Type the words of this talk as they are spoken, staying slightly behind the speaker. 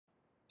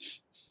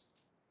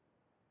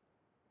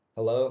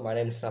Hello, my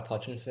name is Seth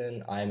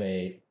Hutchinson. I'm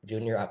a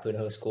junior at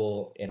Punahou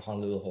School in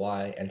Honolulu,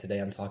 Hawaii, and today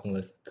I'm talking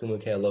with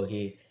Kumu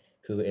Ke'alohi,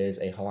 who is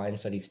a Hawaiian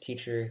Studies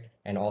teacher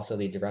and also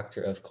the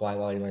director of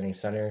Kealohi Learning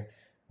Center,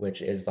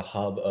 which is the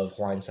hub of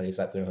Hawaiian Studies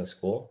at Punahou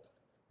School.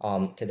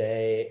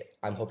 Today,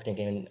 I'm hoping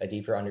to gain a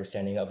deeper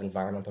understanding of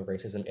environmental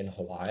racism in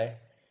Hawaii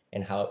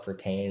and how it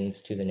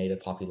pertains to the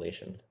native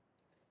population.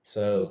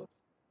 So,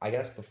 I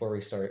guess before we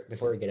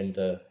get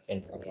into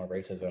environmental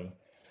racism,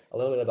 a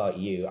little bit about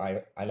you.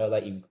 I know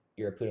that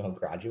you're a Punahou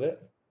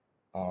graduate,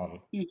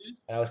 Mhm.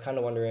 and I was kind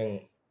of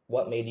wondering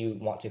what made you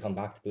want to come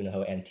back to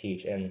Punahou and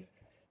teach, and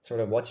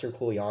sort of what's your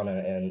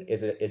kuleana, and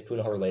is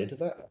Punahou related to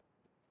that?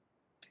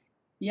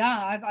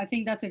 Yeah, I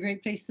think that's a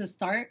great place to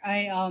start.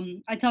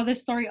 I tell this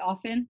story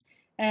often,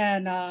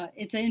 and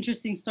it's an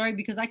interesting story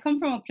because I come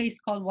from a place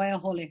called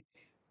Waiahole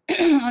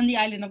on the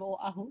island of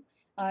Oahu.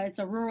 It's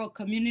a rural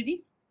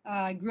community.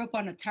 I grew up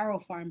on a taro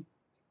farm,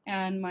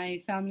 and my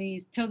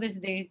family, till this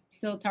day,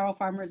 still taro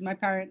farmers. My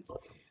parents,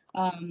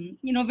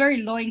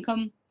 very low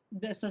income,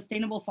 the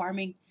sustainable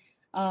farming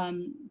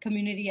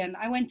community. And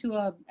I went to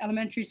a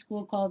elementary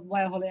school called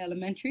Waiahole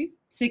Elementary,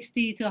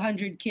 60 to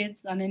 100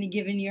 kids on any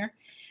given year.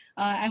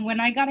 And when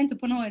I got into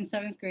Punahou in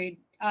seventh grade,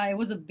 it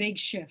was a big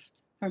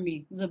shift for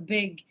me.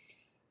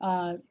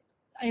 Uh,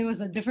 it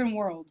was a different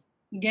world.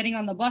 Getting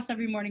on the bus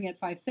every morning at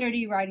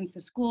 5:30, riding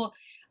to school,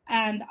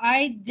 and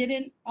I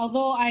didn't.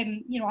 Although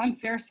I'm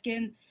fair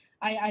skinned,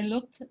 I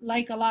looked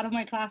like a lot of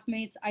my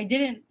classmates. I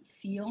didn't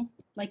feel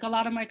like a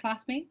lot of my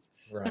classmates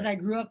because Right.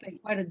 I grew up in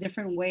quite a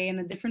different way in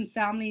a different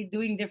family,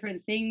 doing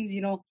different things.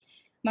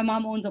 My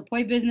mom owns a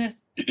poi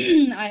business.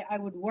 I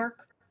would work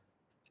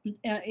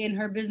in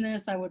her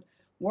business. I would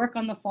work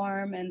on the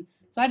farm, and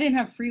so I didn't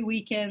have free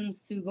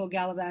weekends to go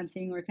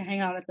gallivanting or to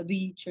hang out at the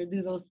beach or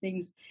do those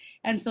things.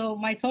 And so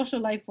my social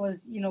life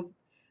was,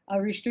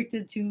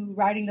 restricted to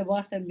riding the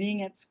bus and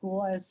being at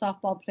school as a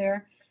softball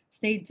player.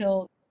 Stayed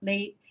till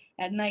late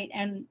at night,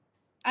 and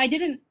I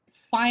didn't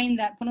find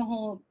that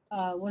Punahou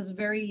was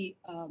very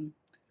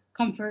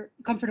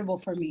comfortable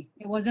for me.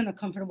 It wasn't a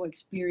comfortable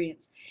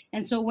experience.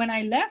 And so when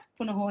I left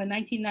Punahou in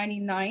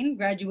 1999,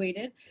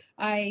 graduated,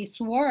 I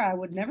swore I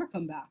would never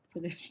come back to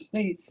this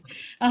place.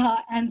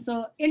 And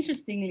so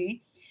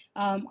interestingly,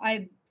 um,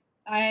 I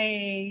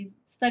I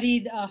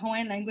studied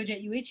Hawaiian language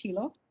at UH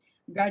Hilo,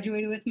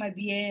 graduated with my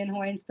BA in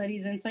Hawaiian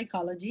Studies and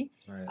Psychology.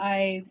 Right.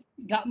 I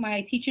got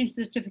my teaching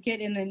certificate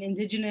in an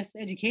Indigenous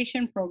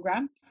education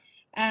program,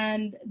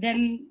 and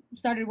then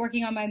started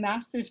working on my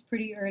master's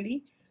pretty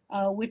early,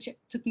 which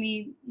took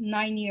me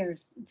 9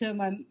 years to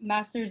my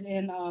master's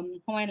in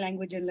Hawaiian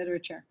language and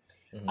literature.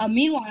 Hmm.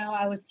 Meanwhile,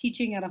 I was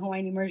teaching at a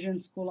Hawaiian immersion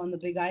school on the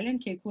Big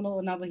Island, Ke Kulo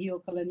o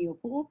Navahio Kalani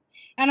Pu'u,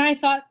 and I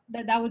thought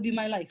that that would be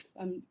my life.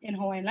 In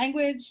Hawaiian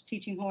language,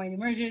 teaching Hawaiian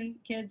immersion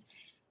kids,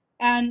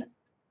 and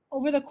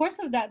over the course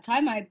of that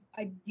time, I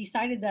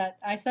decided that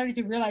I started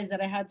to realize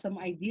that I had some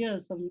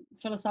ideas, some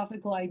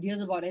philosophical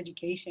ideas about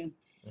education,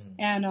 Hmm.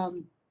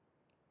 and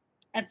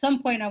at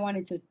some point I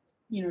wanted to,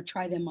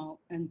 try them out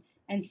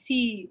and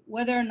see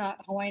whether or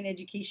not Hawaiian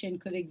education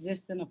could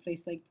exist in a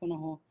place like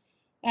Punahou.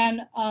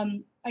 And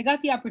I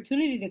got the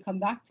opportunity to come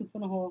back to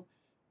Punahou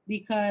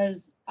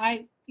because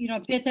I,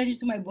 pay attention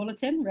to my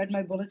bulletin, read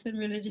my bulletin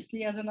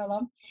religiously as an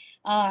alum,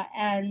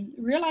 and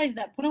realized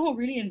that Punahou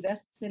really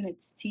invests in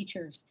its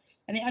teachers,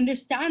 and they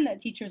understand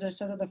that teachers are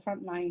sort of the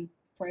front line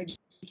for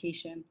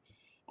education.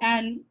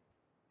 And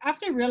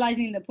after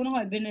realizing that Punahou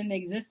had been in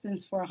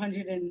existence for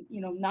 100 and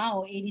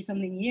now 80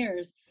 something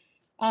years,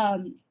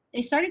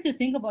 they started to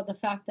think about the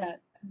fact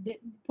that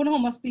Punahou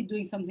must be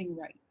doing something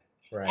right.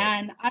 Right.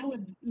 And I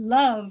would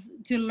love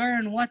to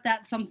learn what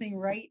that something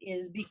right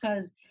is,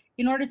 because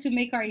in order to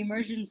make our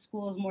immersion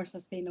schools more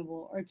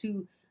sustainable, or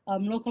to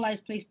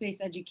localize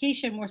place-based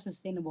education more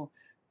sustainable,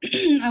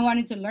 I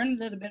wanted to learn a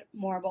little bit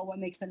more about what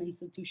makes an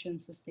institution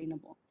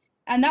sustainable.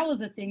 And that was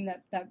the thing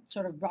that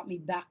sort of brought me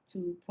back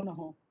to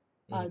Punahou.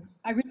 Hmm.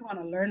 I really want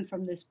to learn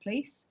from this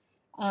place,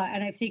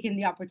 and I've taken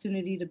the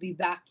opportunity to be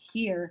back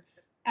here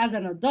as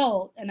an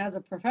adult and as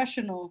a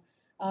professional,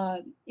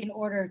 in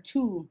order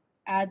to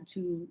add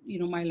to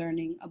my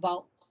learning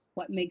about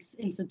what makes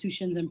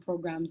institutions and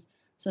programs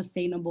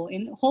sustainable,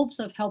 in hopes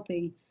of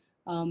helping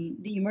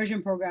the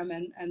immersion program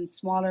and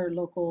smaller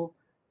local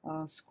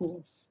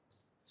schools.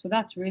 So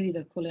that's really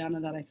the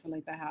kuleana that I feel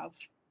like I have.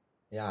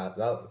 Yeah,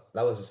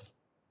 that was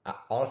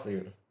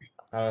honestly,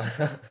 I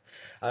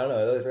don't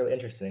know. It was really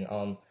interesting.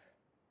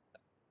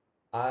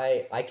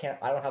 I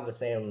don't have the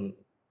same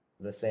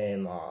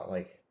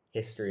like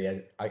history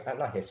as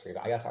not history,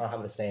 but I guess I don't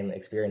have the same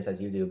experience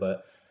as you do.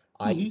 But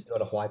I Hmm. used to go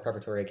to Hawaii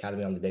Preparatory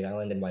Academy on the Big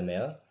Island in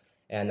Waimea,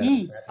 and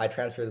then Mm, I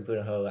transferred to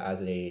Punahou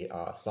as a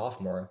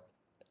sophomore.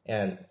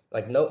 And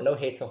like no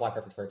hate to Hawaii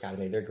Preparatory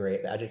Academy, they're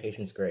great. The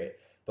education's great,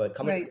 but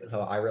coming to right,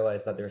 Punahou, I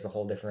realized that there's a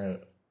whole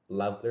different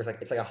level. There's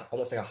like it's like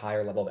almost like a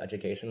higher level of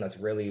education that's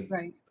really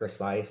right,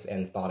 precise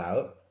and thought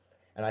out.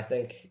 And I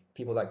think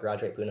people that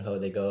graduate Punahou,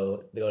 they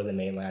go to the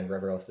mainland,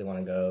 wherever else they want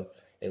to go.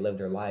 They live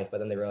their life, but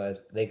then they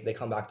realize they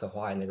come back to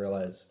Hawaii and they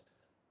realize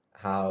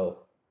how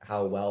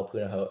how well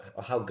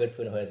how good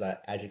Punahou is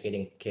at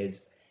educating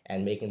kids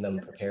and making them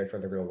prepared for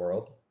the real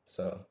world.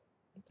 So,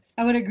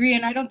 I would agree,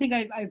 and I don't think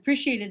I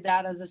appreciated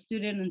that as a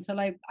student until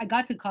I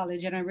got to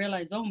college and I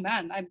realized, oh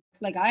man,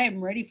 I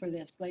am ready for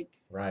this. Like,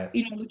 right.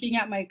 looking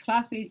at my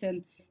classmates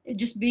and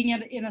just being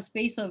in a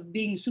space of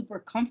being super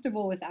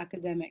comfortable with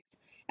academics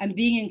and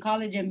being in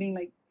college and being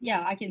like,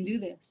 yeah, I can do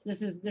this.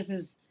 This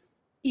is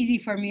easy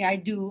for me. I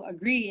do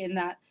agree in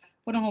that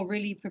Punahou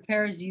really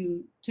prepares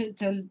you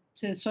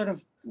to sort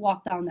of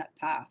walk down that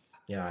path.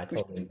 Yeah, I For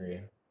totally sure. agree.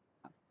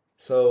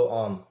 So,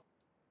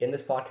 in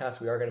this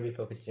podcast, we are going to be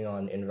focusing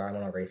on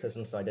environmental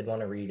racism. So, I did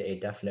want to read a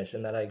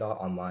definition that I got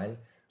online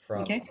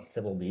from Okay.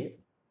 Civil Beat.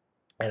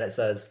 And it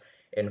says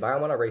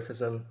environmental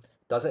racism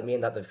doesn't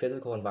mean that the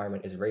physical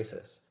environment is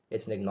racist.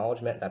 It's an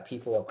acknowledgement that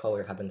people of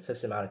color have been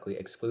systematically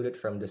excluded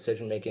from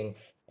decision making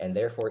and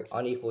therefore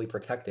unequally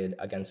protected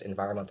against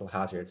environmental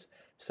hazards,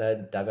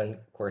 said Devon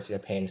Corsia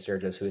Payne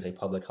Sturgis, who is a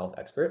public health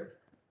expert.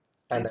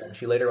 And Okay. then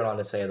she later went on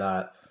to say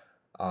that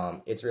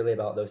it's really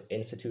about those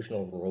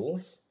institutional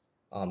rules,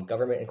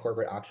 government and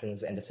corporate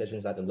actions and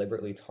decisions that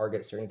deliberately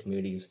target certain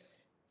communities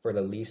for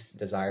the least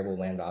desirable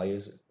land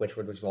values, which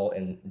would result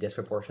in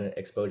disproportionate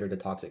exposure to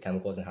toxic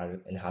chemicals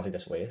and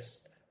hazardous waste.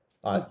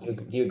 Okay.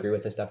 Do you agree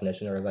with this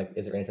definition, or like,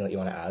 is there anything that you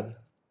want to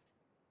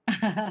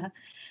add?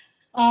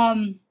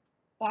 Um,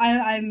 well,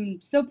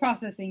 I'm still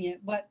processing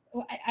it, but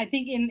I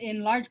think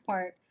in large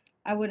part,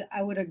 I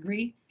would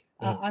agree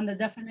Mhm. on the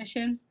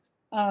definition.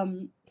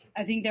 Um,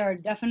 I think there are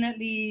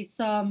definitely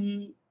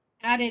some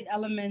added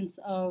elements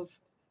of,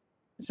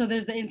 so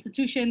there's the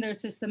institution, there's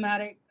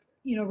systematic,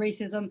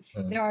 racism.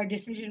 Mhm. There are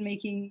decision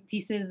making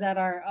pieces that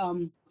are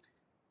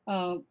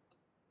uh,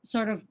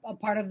 sort of a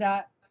part of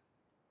that.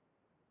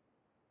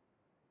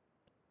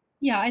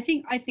 Yeah, I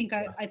think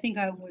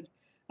I would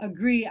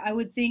agree. I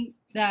would think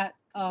that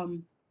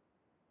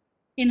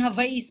in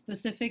Hawaii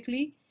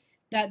specifically,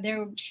 that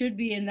there should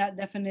be in that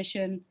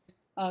definition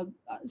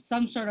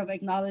some sort of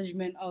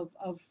acknowledgement of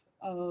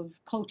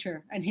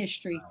culture and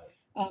history,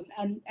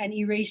 and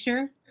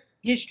erasure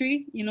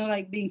history.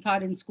 Like being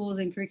taught in schools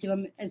and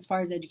curriculum as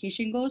far as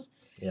education goes.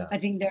 Yeah. I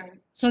think there,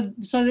 so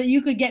that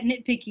you could get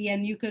nitpicky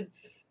and you could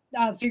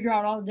figure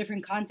out all the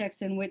different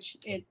contexts in which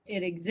it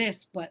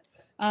exists. But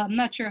I'm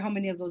not sure how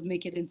many of those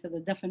make it into the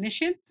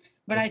definition.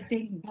 But I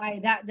think by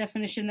that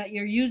definition that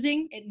you're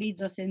using, it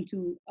leads us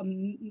into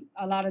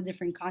a lot of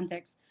different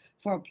contexts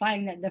for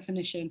applying that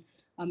definition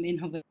in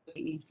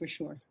Hawaii for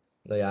sure.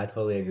 No, yeah, I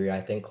totally agree. I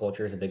think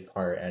culture is a big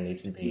part and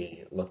needs to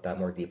be looked at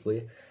more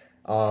deeply.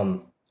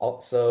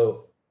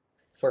 Also,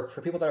 for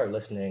people that are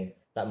listening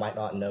that might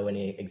not know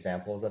any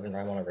examples of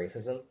environmental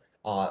racism,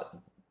 uh,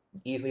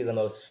 easily the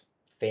most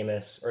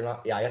famous, or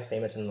not, yeah, I guess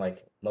famous and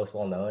like most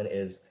well known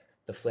is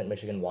the Flint,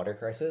 Michigan water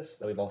crisis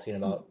that we've all seen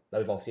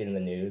in the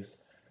news.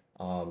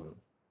 Um,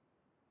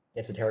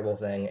 it's a terrible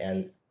thing,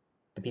 and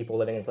the people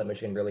living in Flint,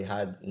 Michigan really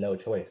had no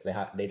choice.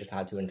 They just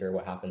had to endure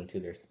what happened to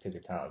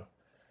their town.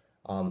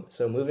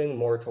 So moving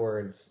more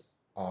towards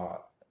uh,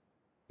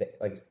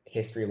 like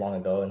history long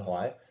ago in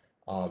Hawaii,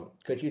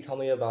 could you tell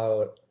me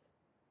about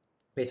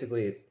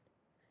basically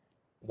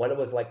what it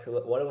was like to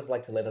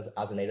live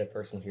as a native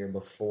person here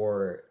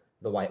before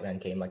the white man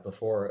came, like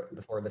before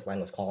this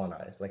land was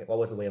colonized? Like, what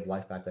was the way of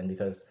life back then?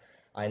 Because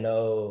I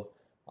know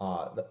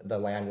the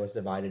land was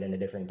divided into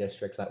different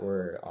districts that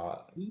were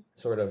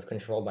sort of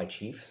controlled by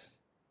chiefs.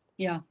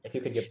 Yeah. If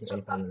you could give some So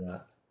insight into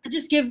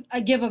that. I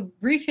give a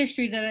brief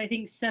history that I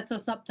think sets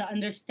us up to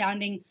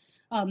understanding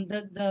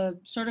the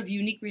sort of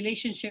unique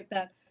relationship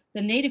that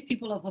the native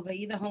people of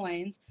Hawaii, the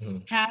Hawaiians,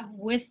 Mhm. have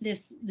with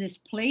this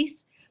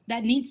place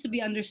that needs to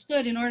be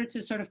understood in order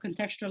to sort of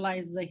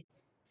contextualize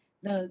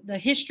the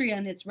history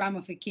and its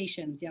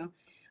ramifications. Yeah.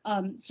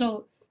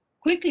 So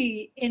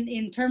quickly,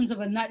 in terms of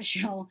a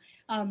nutshell,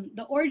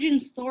 the origin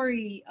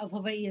story of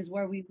Hawaii is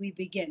where we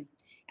begin.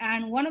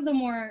 And one of the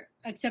more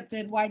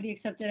widely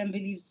accepted and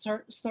believed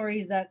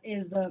stories that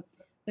is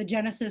the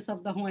genesis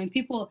of the Hawaiian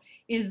people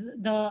is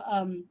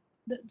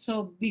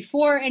so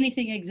before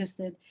anything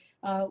existed,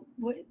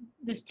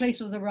 this place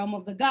was a realm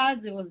of the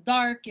gods. It was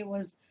dark. It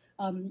was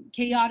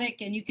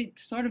chaotic, and you could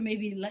sort of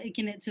maybe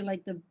liken it to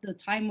like the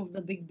time of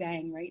the Big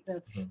Bang, right?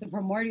 The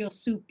primordial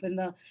soup and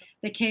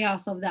the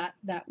chaos of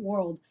that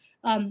world.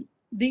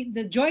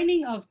 The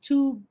joining of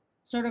two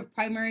sort of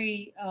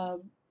primary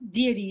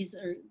deities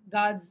or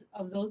gods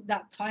of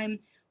that time,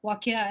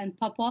 Wakea and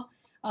Papa.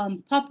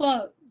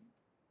 Papa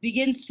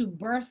begins to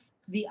birth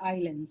the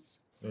islands,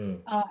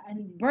 Mm,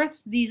 and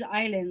births these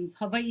islands: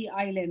 Hawaii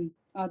Island,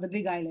 the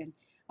Big Island,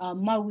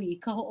 Maui,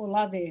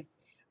 Kaho'olawe,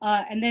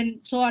 and then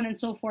so on and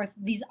so forth.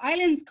 These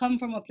islands come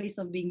from a place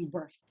of being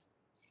birthed,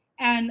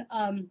 and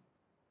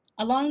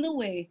along the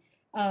way,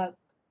 uh,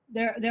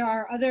 there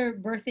are other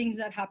birthings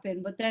that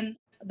happen, but then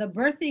the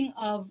birthing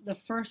of the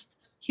first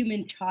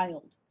human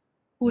child,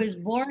 who is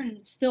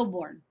born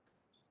stillborn,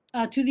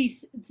 to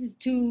these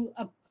to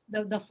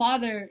the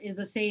father is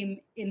the same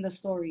in the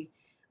story.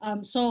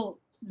 So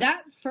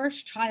that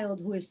first child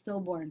who is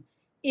stillborn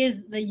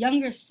is the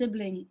younger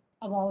sibling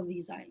of all of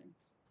these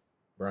islands.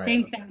 right.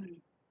 Same family.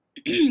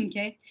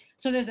 Okay,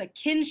 so there's a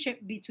kinship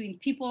between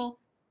people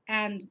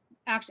and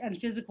and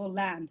physical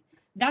land.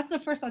 That's the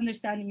first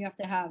understanding you have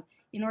to have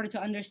in order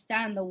to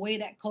understand the way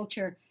that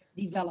culture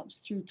develops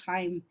through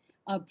time,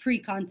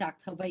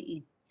 pre-contact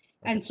Hawaii.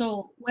 Okay. And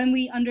so when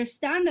we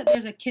understand that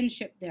there's a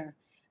kinship there,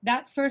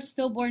 that first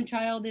stillborn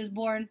child is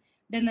born,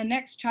 then the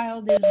next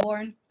child is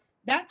born.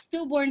 That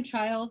stillborn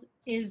child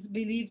is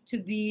believed to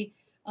be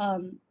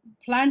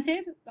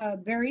planted,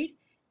 buried,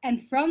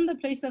 and from the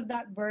place of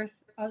that birth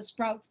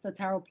sprouts the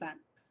taro plant.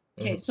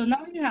 Okay, Hmm. so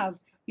now you have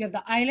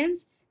the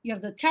islands, you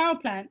have the taro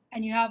plant,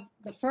 and you have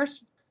the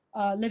first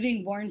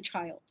living born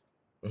child,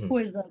 Hmm. who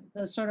is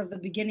the sort of the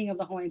beginning of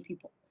the Hawaiian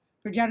people,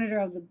 progenitor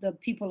of the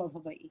people of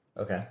Hawaii.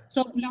 Okay.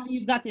 So now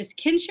you've got this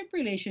kinship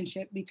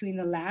relationship between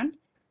the land,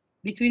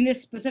 between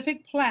this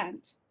specific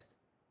plant,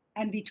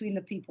 and between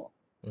the people.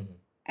 Hmm.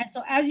 And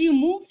so as you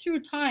move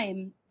through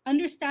time,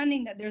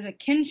 understanding that there's a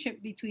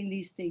kinship between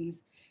these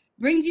things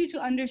brings you to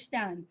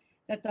understand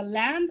that the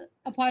land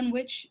upon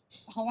which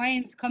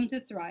Hawaiians come to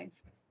thrive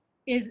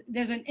is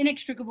there's an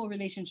inextricable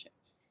relationship.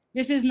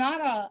 This is not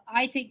a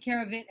I take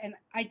care of it and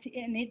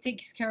and it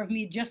takes care of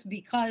me just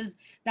because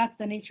that's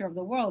the nature of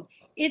the world.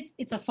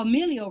 It's a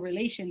familial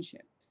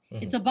relationship. Hmm.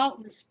 It's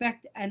about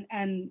respect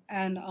and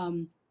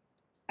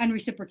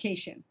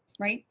reciprocation,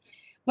 right?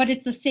 But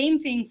it's the same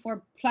thing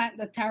for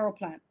the taro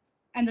plant,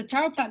 and the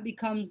taro plant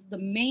becomes the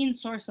main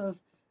source of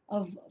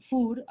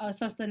food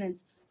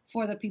sustenance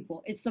for the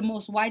people. It's the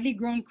most widely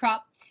grown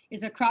crop.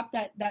 It's a crop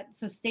that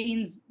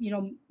sustains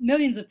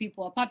millions of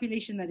people, a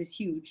population that is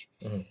huge,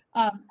 Hmm.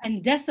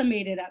 and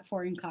decimated at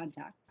foreign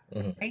contact,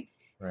 Hmm. right?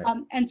 Right.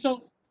 And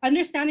so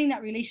understanding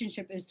that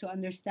relationship is to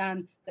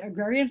understand the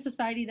agrarian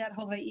society that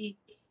Hawaii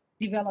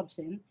develops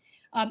in,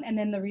 and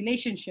then the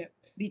relationship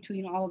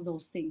between all of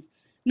those things.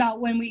 Now,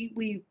 when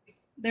we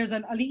there's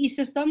an ali'i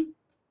system,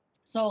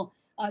 so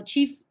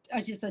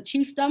just a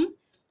chiefdom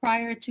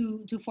prior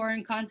to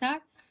foreign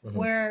contact, Hmm.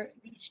 where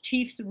each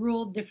chiefs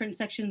ruled different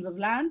sections of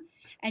land,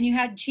 and you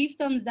had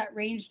chiefdoms that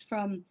ranged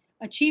from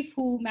a chief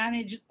who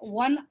managed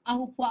one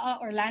ahupua'a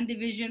or land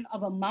division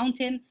of a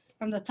mountain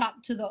from the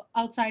top to the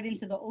outside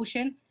into the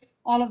ocean.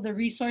 All of the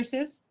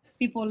resources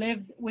people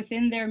lived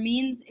within their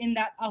means in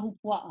that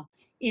ahupua'a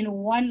in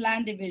one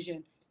land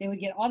division. They would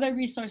get all their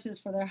resources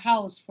for their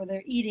house, for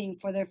their eating,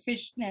 for their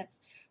fish nets,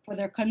 for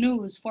their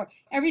canoes, for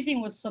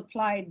everything was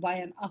supplied by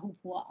an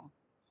ahupua'a,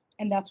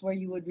 and that's where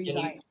you would Can you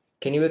reside.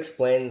 can you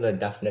explain the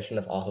definition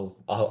of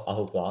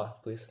ahupua'a,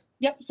 please?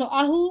 Yep. So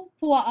ahu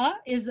pua'a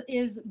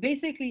is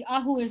basically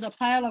ahu is a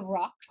pile of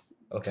rocks,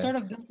 Okay. sort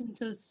of built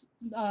into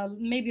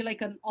maybe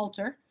like an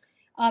altar,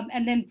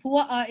 and then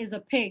pua'a is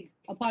a pig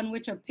upon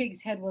which a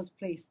pig's head was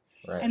placed,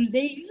 Right. and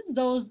they use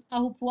those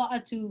ahu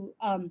pua'a to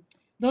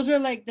those are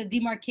like the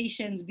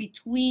demarcations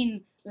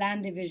between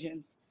land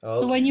divisions. So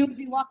Okay. when you would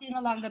be walking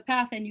along the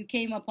path and you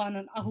came upon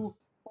an ahu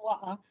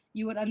pua'a,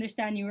 you would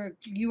understand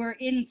you were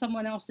in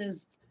someone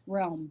else's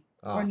realm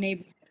or Ah,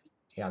 neighborhood.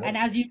 yeah, And makes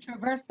sense. as you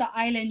traverse the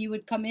island, you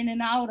would come in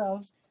and out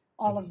of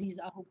all of Mhm. these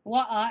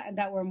ahupua'a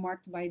that were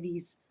marked by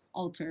these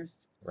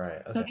altars.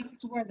 Right. So Okay.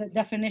 that's where the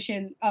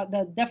definition of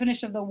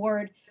the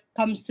word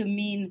comes to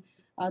mean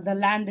the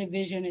land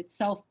division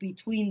itself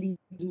between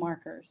these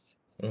markers.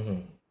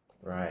 Hmm.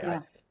 Right. I Yeah.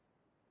 see.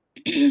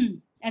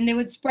 And they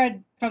would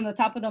spread from the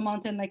top of the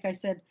mountain, like I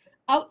said,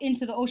 out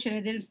into the ocean.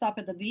 It didn't stop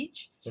at the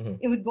beach. Hmm.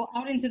 It would go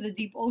out into the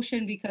deep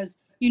ocean because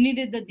you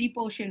needed the deep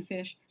ocean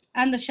fish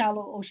and the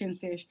shallow ocean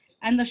fish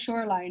and the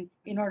shoreline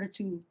in order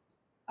to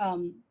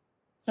um,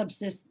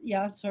 subsist.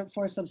 Yeah,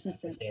 for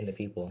subsistence. Sustain the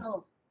people.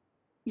 Oh,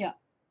 yeah.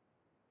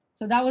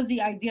 So that was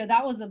the idea.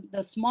 That was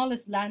the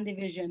smallest land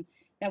division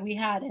that we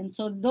had, and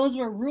so those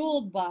were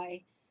ruled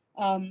by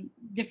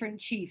different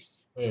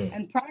chiefs. Mm.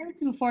 And prior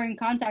to foreign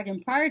contact,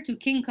 and prior to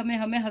King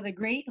Kamehameha the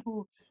Great,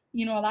 who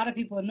a lot of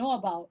people know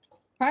about,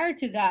 prior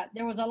to that,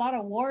 there was a lot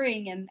of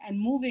warring and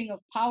moving of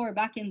power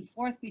back and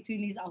forth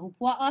between these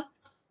ahupua'a.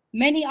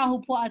 Many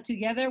ahupua'a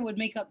together would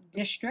make up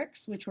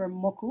districts, which were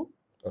moku.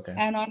 Okay.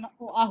 And on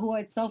Oahu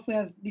itself, we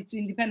have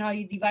depending how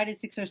you divide it,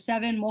 6 or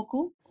 7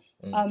 moku.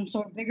 Mm.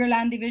 So bigger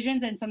land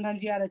divisions, and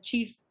sometimes you had a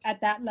chief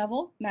at that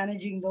level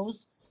managing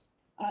those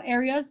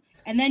areas.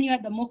 And then you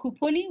had the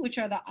mokupuni, which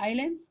are the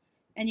islands,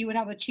 and you would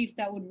have a chief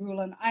that would rule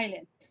an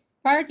island.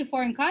 Prior to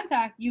foreign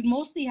contact, you'd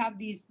mostly have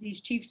these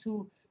chiefs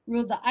who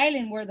ruled the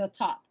island were the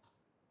top,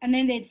 and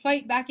then they'd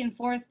fight back and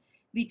forth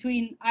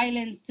between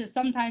islands to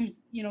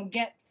sometimes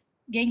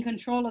gain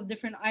control of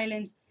different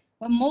islands,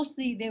 but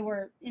mostly they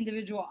were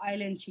individual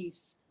island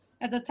chiefs.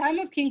 At the time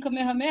of King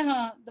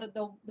Kamehameha,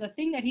 the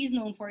thing that he's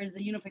known for is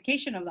the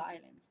unification of the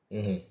islands.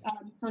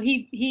 Hmm. So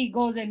he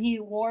goes and he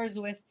wars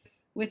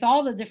with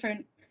all the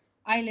different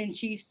island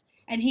chiefs,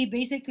 and he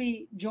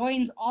basically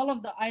joins all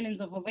of the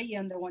islands of Hawaii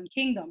under one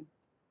kingdom.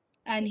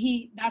 And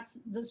that's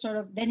the sort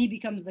of then he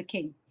becomes the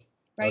king,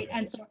 right? Okay.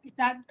 And so it's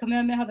at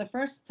Kamehameha the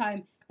first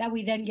time that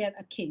we then get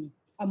a king,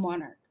 a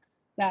monarch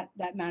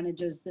that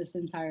manages this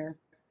entire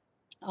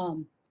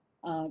um,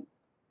 uh,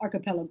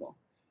 archipelago.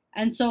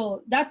 And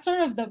so that's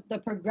sort of the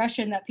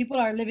progression that people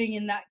are living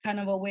in that kind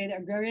of a way, the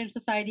agrarian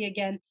society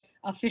again,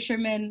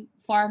 fishermen,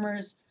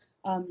 farmers,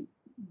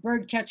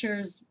 bird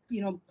catchers,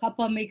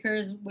 kapa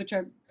makers, which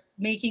are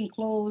making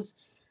clothes.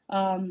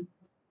 Um,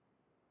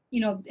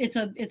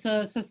 it's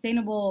a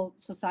sustainable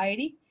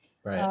society.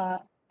 Right. uh,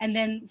 and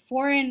then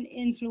foreign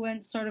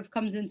influence sort of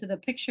comes into the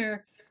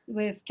picture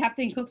with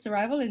Captain Cook's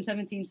arrival in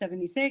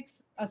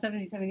 1776,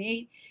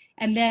 1778,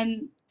 and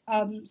then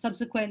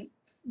subsequent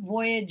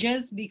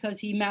voyages, because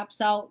he maps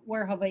out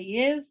where Hawaii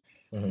is.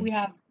 Hmm. We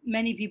have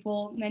many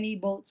people, many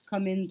boats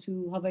come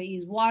into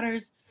Hawaii's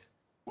waters,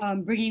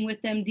 bringing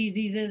with them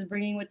diseases,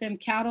 bringing with them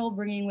cattle,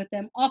 bringing with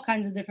them all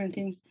kinds of different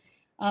things,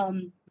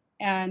 um,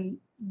 and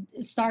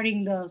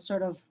starting the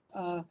sort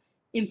of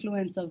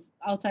influence of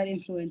outside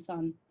influence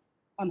on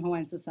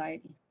Hawaiian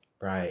society.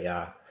 Right,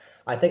 yeah.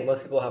 I think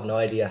most people have no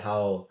idea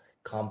how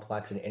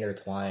complex and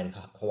intertwined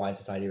Hawaiian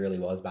society really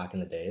was back in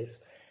the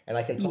days. And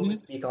I can totally Hmm.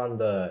 speak on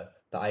the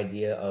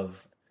idea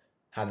of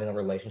having a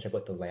relationship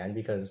with the land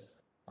because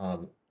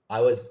um,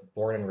 I was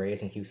born and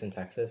raised in Houston,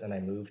 Texas, and I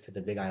moved to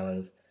the Big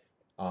Island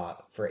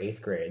for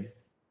eighth grade.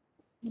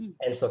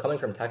 And so coming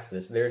from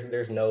Texas,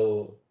 there's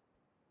no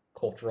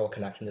cultural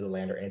connection to the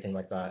land or anything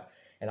like that.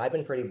 And I've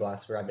been pretty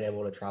blessed where I've been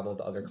able to travel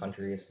to other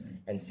countries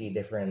and see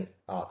different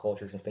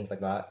cultures and things like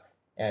that.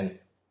 And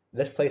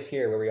this place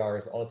here where we are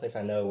is the only place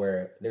I know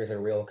where there's a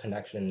real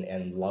connection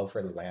and love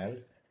for the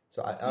land.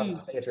 So I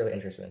Mm. think it's really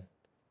interesting.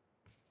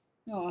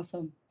 Oh,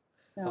 awesome.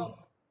 Yeah. Um,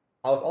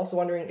 I was also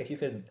wondering if you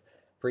could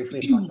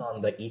briefly touch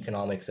on the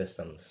economic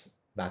systems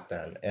back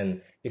then.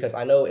 And because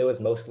I know it was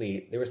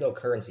mostly, there was no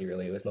currency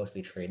really, it was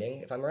mostly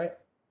trading, if I'm right.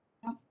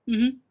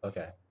 Hmm.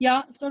 Okay.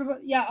 Yeah, sort of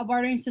a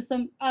bartering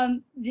system.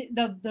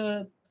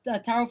 The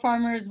taro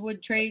farmers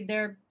would trade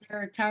their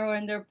taro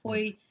and their Mhm.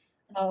 poi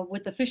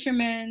with the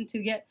fishermen to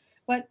get.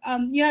 But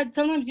you had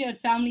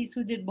families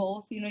who did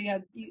both.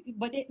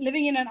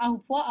 Living in an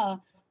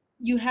ahupua'a,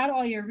 you had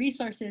all your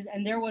resources,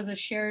 and there was a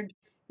shared.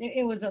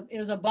 It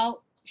was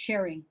about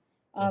sharing.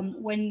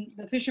 When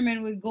the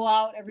fishermen would go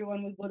out,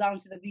 everyone would go down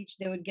to the beach.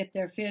 They would get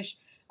their fish,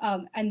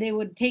 and they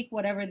would take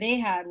whatever they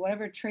had,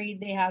 whatever trade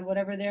they had,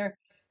 whatever their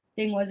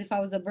thing was. If I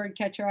was a bird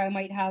catcher, I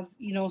might have,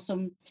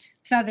 some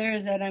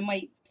feathers, and I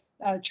might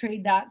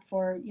trade that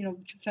for,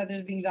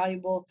 feathers being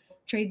valuable,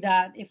 trade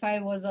that. If I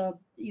was I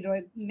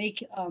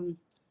make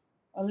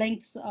a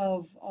length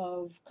of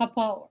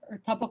kapa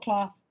or tapa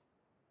cloth,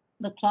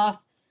 the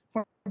cloth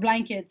for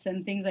blankets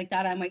and things like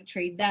that, I might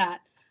trade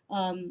that.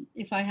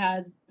 If I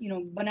had,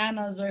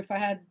 bananas, or if I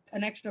had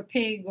an extra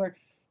pig, or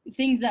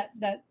things that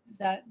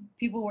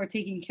people were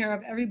taking care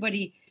of,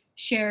 everybody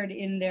shared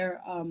in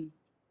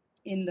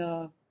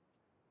the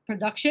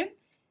production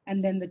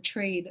and then the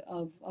trade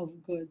of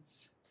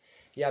goods.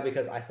 Yeah,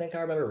 because I think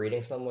I remember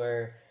reading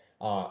somewhere,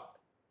 uh,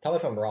 tell me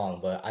if I'm wrong,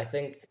 but I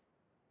think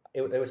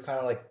it was kind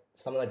of like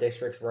some of the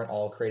districts weren't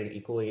all created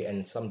equally,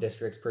 and some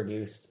districts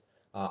produced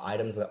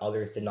items that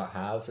others did not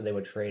have, so they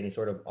would trade and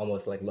sort of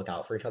almost like look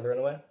out for each other in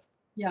a way.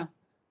 Yeah.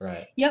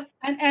 Right. Yep,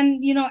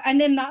 and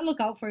then not look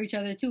out for each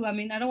other too. I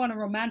mean, I don't want to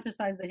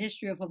romanticize the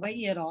history of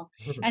Hawaii at all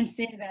and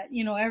say that,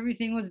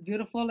 everything was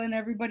beautiful and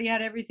everybody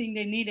had everything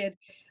they needed.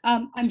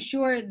 I'm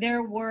sure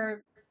there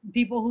were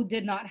people who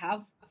did not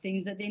have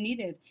things that they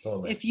needed.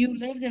 Totally. If you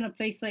lived in a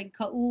place like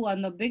Ka'u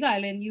on the Big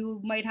Island, you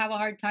might have a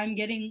hard time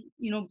getting,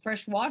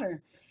 fresh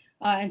water.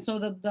 And so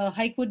the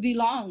hike would be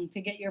long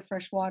to get your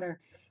fresh water,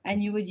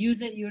 and you would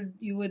use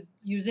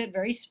it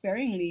very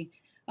sparingly.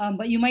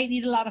 But you might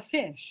eat a lot of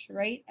fish,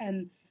 right?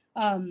 And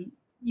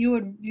you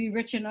would be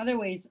rich in other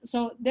ways.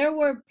 So there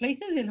were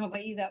places in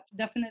Hawaii that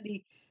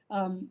definitely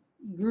um,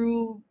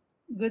 grew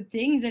good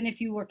things, and if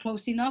you were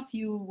close enough,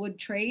 you would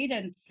trade.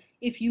 And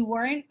if you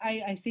weren't,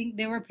 I think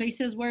there were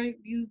places where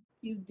you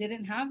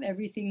didn't have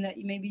everything that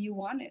maybe you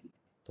wanted.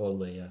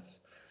 Totally, yes.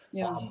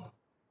 Yeah. Um,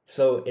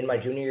 so in my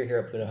junior year here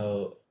at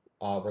Punahou,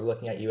 we're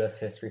looking at U.S.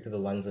 history through the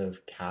lens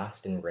of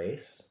caste and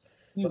race,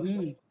 Hmm.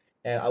 mostly.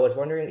 And I was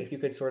wondering if you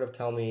could sort of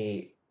tell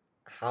me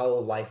how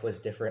life was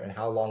different and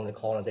how long the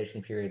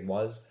colonization period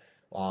was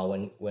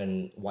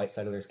when white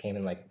settlers came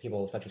and like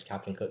people such as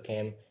Captain Cook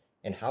came,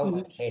 and how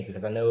life Hmm. changed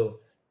because I know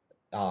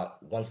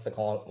once the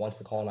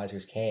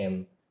colonizers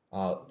came,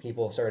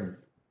 people started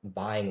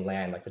buying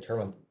land. Like the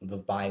term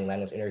of buying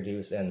land was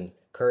introduced, and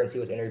currency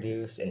was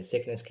introduced, and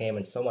sickness came,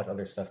 and so much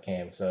other stuff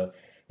came. So,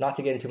 not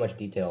to get into too much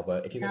detail,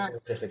 but if you could Yeah. sort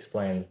of just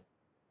explain.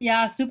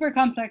 Yeah, super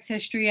complex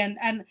history, and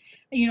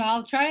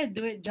I'll try to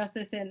do it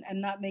justice and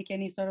not make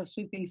any sort of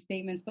sweeping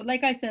statements. But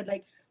like I said,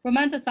 like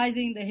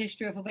romanticizing the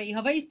history of Hawaii,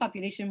 Hawaii's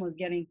population was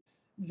getting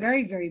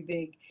very, very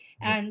big,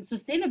 and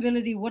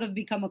sustainability would have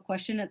become a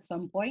question at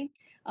some point,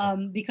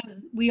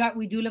 because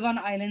we do live on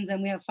islands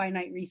and we have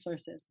finite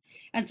resources.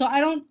 And so I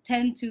don't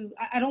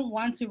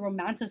want to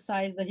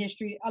romanticize the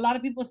history. A lot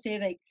of people say,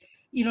 like,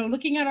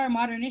 looking at our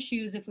modern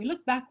issues, if we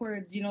look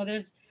backwards,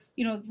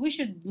 we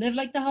should live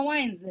like the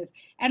Hawaiians live.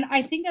 And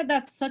I think that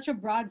that's such a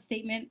broad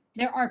statement.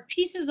 There are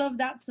pieces of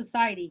that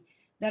society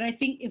that I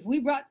think if we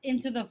brought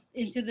into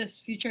this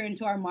future,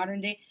 into our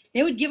modern day,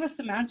 they would give us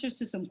some answers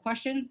to some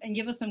questions and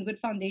give us some good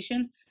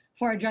foundations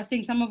for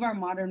addressing some of our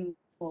modern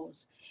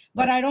suppose.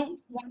 But Right. I don't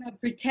want to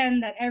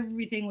pretend that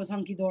everything was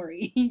hunky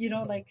dory.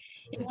 Mhm. Like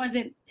it Mhm.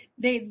 wasn't.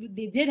 They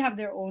did have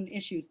their own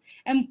issues,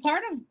 and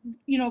part of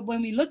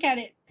when we look at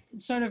it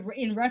sort of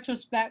in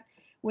retrospect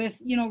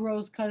with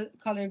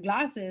rose-colored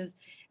glasses,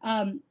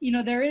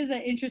 there is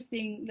an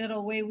interesting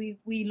little way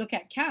we look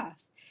at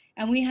caste,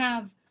 and we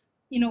have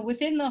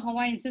within the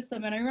Hawaiian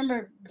system, and I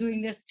remember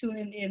doing this too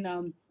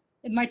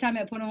in my time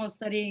at Punahou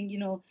studying,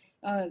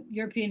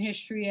 European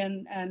history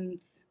and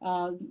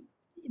uh,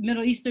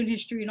 Middle Eastern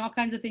history and all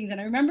kinds of things. And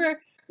I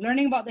remember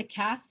learning about the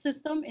caste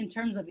system in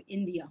terms of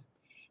India.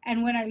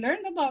 And when I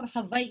learned about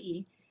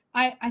Hawaii,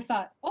 I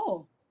thought,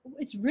 oh,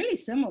 it's really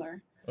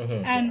similar. Mhm.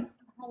 Yeah. And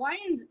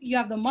Hawaiians, you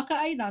have the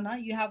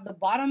Maka'ainana, you have the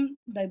bottom,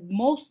 the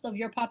most of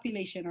your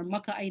population are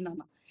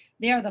Maka'ainana.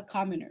 They are the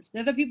commoners.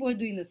 They're the people who are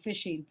doing the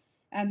fishing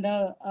and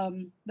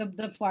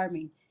the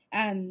farming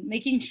and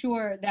making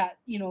sure that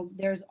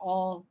there's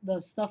all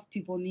the stuff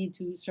people need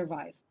to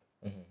survive.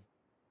 Mhm.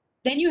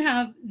 Then you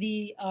have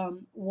the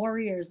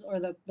warriors or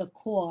the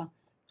Koa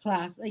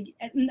class, like,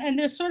 and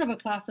they're sort of a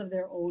class of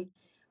their own,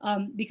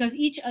 because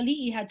each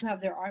ali'i had to have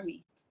their army,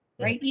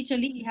 Mhm. right? Each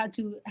ali'i had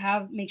to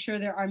have make sure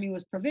their army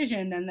was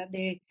provisioned and that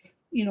they,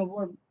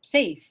 were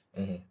safe.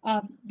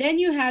 Mhm. Then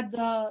you had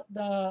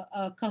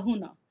the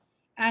kahuna,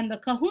 and the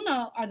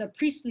kahuna are the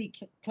priestly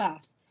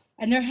class,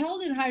 and they're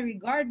held in high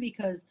regard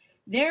because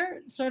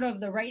they're sort of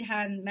the right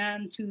hand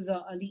man to the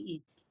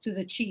ali'i, to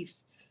the chiefs,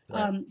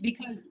 Right.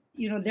 because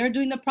they're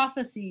doing the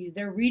prophecies,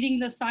 they're reading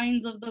the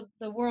signs of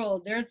the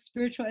world, they're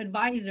spiritual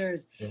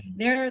advisors, Mhm.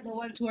 they're the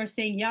ones who are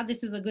saying, yeah,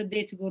 this is a good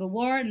day to go to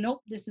war,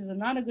 nope, this is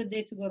not a good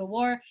day to go to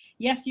war,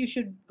 yes, you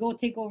should go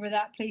take over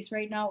that place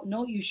right now, no,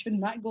 you should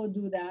not go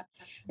do that,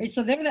 right?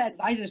 So they're the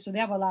advisors, so they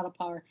have a lot of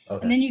power. And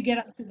Okay. then you get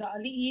up to the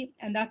ali'i,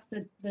 and that's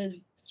the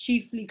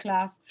chiefly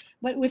class.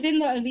 But within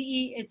the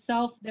ali'i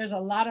itself, there's a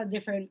lot of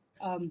different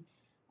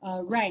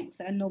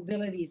ranks and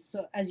nobilities,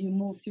 so as you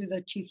move through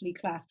the chiefly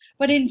class,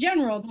 but in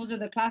general those are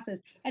the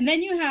classes. And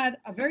then you had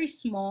a very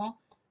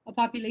small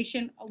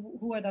population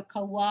who are the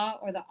kawa,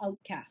 or the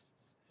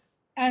outcasts,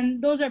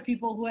 and those are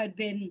people who had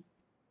been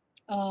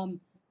um,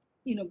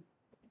 you know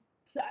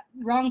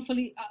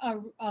wrongfully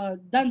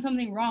done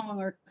something wrong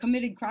or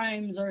committed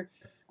crimes, or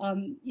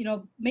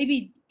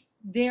maybe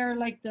they're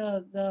like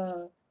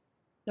the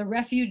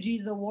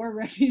refugees, the war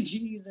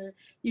refugees, or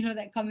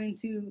that come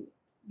into,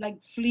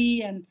 like,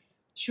 flee and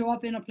show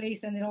up in a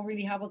place and they don't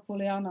really have a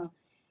kuleana.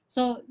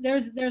 So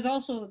there's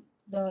also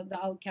the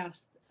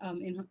outcast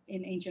in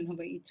ancient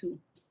Hawaii too.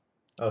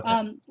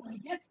 Okay. When we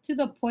get to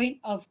the point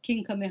of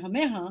King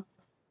Kamehameha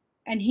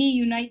and he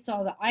unites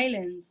all the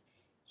islands,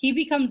 he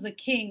becomes the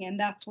king, and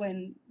that's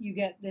when you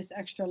get this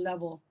extra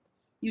level.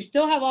 You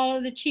still have all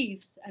of the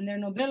chiefs and their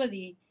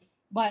nobility,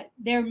 but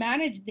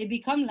they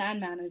become land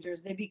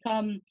managers. They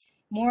become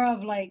more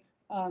of like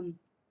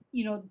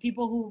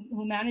people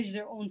who manage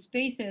their own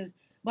spaces,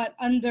 but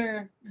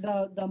under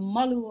the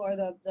malu, or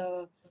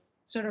the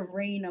sort of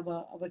reign of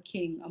a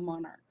king, a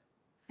monarch.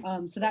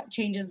 So that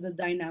changes the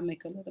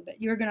dynamic a little bit.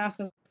 You were gonna ask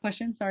a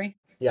question, sorry.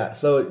 Yeah.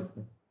 So,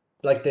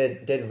 like,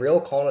 did real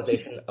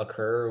colonization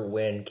occur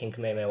when King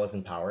Kamehameha was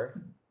in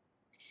power?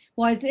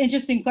 Well, it's an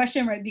interesting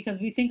question, right? Because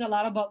we think a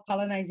lot about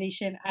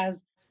colonization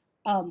as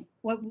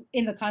what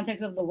in the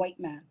context of the white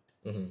man,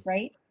 Hmm.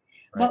 right?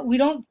 Right. But we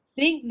don't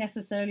think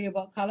necessarily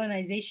about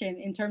colonization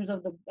in terms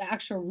of the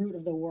actual root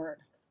of the word.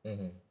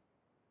 Hmm.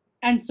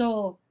 And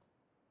so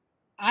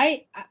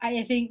I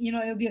think it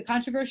would be a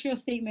controversial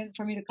statement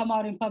for me to come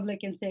out in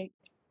public and say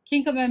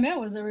King Kamehameha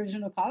was the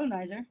original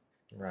colonizer,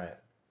 Right.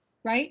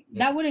 right? Mm.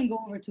 That wouldn't go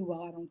over too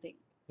well, I don't think.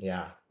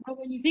 Yeah. But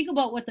when you think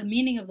about what the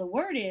meaning of the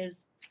word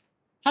is,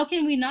 how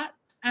can we not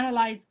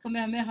analyze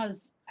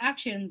Kamehameha's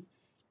actions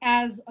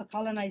as a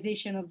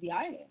colonization of the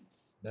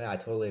islands? Yeah, I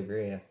totally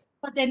agree. Yeah.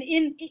 But then,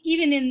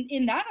 even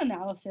in that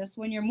analysis,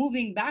 when you're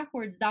moving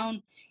backwards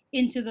down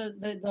into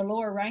the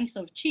lower ranks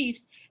of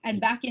chiefs and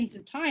back into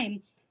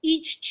time,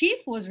 each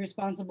chief was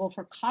responsible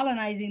for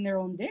colonizing their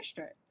own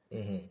district,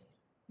 Hmm.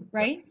 Right.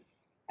 right?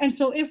 And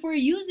so, if we're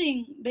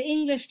using the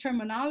English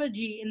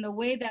terminology in the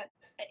way that,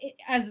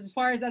 as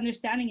far as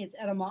understanding its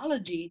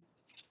etymology,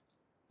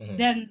 Hmm.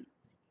 then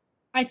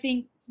I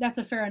think that's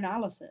a fair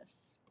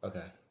analysis.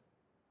 Okay.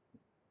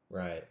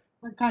 Right.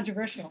 But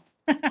controversial.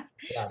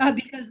 Yeah.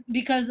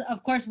 Because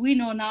of course we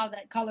know now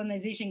that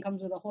colonization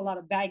comes with a whole lot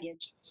of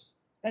baggage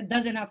that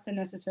doesn't have to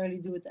necessarily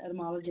do with the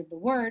etymology of the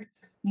word,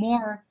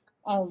 more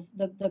of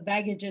the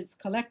baggage it's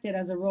collected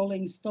as a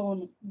rolling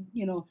stone,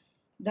 you know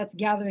that's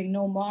gathering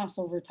no moss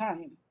over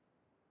time.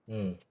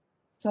 Mm.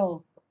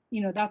 So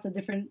that's a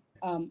different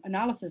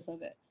analysis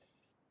of it.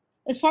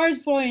 As far as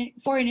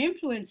foreign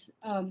influence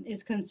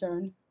is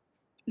concerned,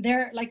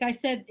 there, like I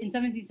said, in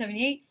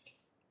 1778,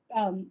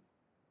 um,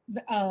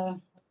 uh,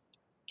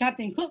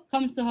 Captain Cook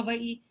comes to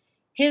Hawaii.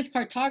 His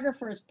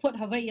cartographers put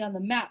Hawaii on the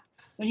map.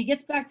 When he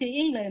gets back to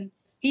England,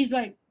 he's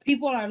like,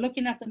 people are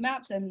looking at the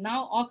maps, and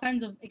now all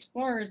kinds of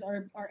explorers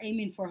are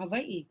aiming for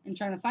Hawaii and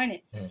trying to find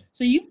it. Mm.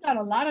 So you've got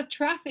a lot of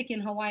traffic in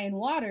Hawaiian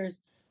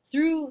waters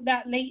through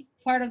that late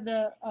part of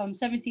the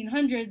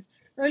 1700s,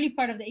 early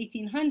part of the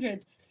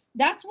 1800s,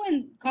 that's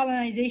when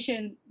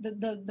colonization,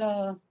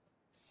 the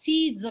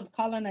seeds of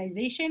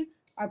colonization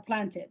are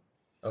planted.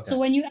 So Okay.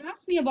 when you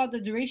ask me about the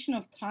duration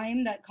of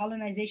time that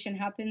colonization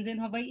happens in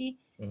Hawaii,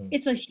 Hmm.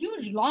 it's a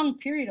huge, long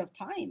period of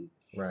time.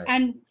 Right.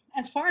 And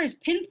as far as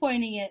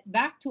pinpointing it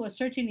back to a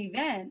certain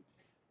event,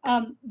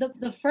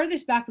 the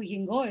furthest back we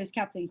can go is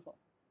Captain Cook,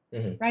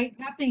 Hmm. right?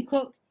 Captain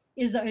Cook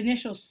is the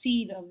initial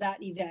seed of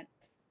that event,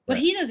 but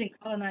Right. he doesn't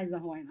colonize the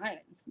Hawaiian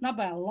Islands, not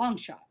by a long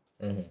shot,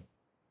 Hmm.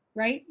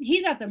 right?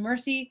 He's at the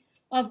mercy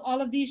of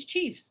all of these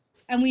chiefs,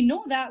 and we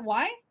know that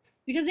why?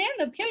 Because they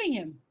end up killing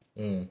him.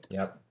 Mm.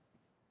 Yep.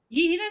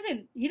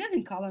 He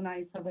doesn't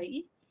colonize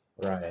Hawaii.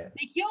 Right.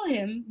 They kill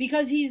him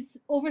because he's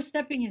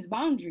overstepping his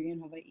boundary in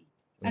Hawaii,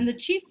 and Mm. the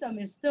chiefdom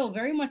is still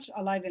very much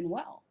alive and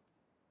well.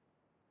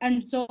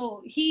 And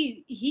so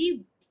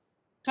he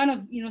kind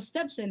of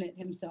steps in it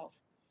himself.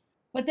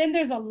 But then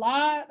there's a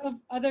lot of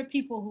other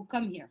people who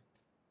come here.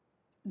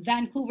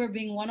 Vancouver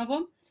being one of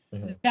them.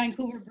 Hmm.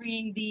 Vancouver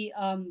bringing the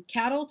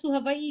cattle to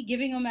Hawaii,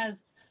 giving them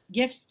as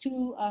gifts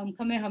to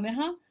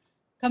Kamehameha.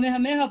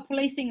 Kamehameha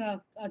placing a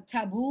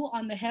taboo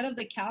on the head of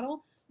the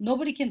cattle.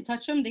 Nobody can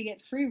touch them. They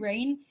get free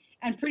reign.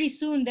 And pretty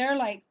soon they're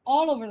like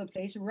all over the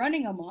place,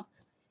 running amok.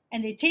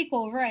 And they take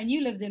over. And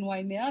you lived in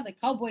Waimea, the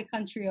cowboy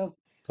country of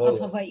Totally.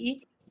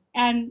 Hawaii.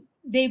 And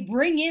they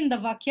bring in the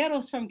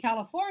vaqueros from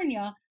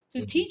California to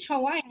Hmm. teach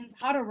Hawaiians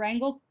how to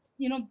wrangle,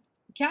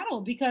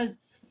 cattle because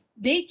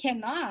they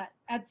cannot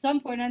at some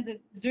point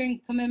during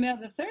Kamehameha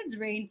the Third's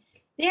reign,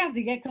 they have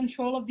to get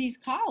control of these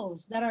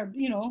cows that are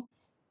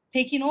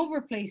taking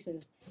over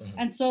places, Hmm.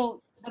 and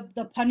so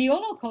the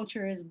Paniolo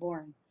culture is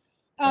born.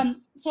 Okay.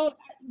 So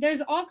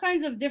there's all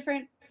kinds of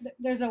different.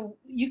 There's a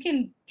you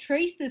can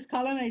trace this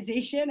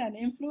colonization and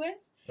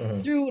influence Hmm.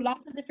 through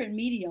lots of different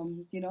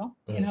mediums, in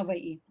Hmm.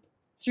 Hawaii,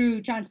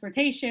 through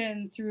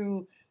transportation,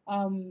 through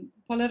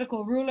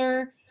political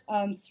ruler,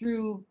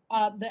 through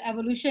the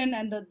evolution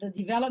and the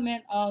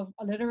development of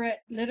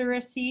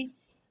literacy.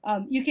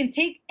 You can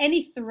take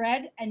any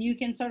thread and you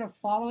can sort of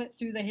follow it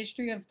through the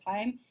history of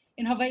time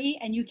in Hawaii,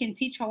 and you can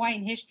teach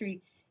Hawaiian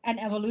history and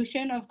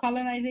evolution of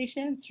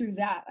colonization through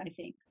that, I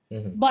think.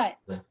 Hmm. But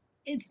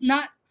it's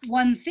not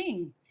one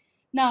thing.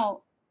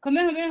 Now,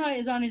 Kamehameha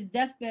is on his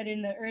deathbed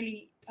in the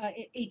early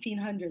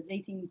 1800s,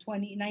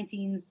 1820,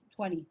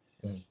 1920.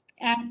 Hmm.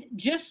 And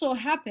just so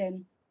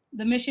happened,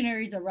 the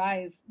missionaries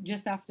arrive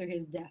just after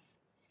his death.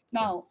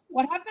 Okay. Now,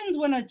 what happens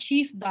when a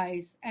chief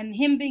dies, and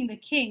him being the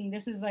king,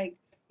 this is like,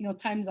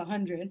 times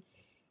 100.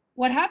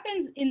 What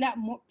happens in that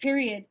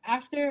period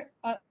after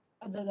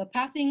the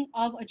passing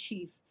of a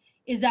chief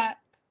is that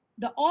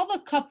all the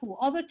kapu,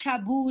 all the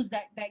taboos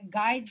that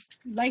guide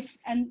life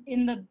and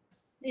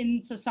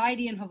in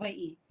society in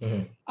Hawaii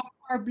Hmm.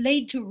 are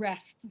laid to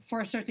rest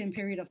for a certain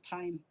period of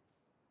time,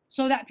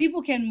 so that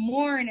people can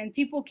mourn and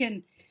people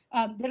can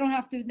they don't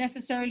have to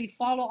necessarily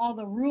follow all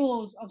the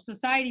rules of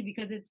society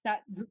because it's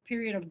that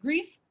period of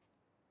grief.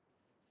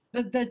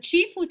 The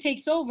chief who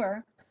takes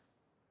over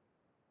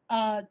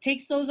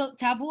takes those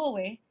taboo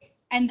away,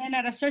 and then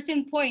at a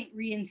certain point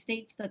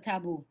reinstates the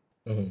taboo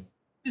Hmm.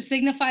 to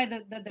signify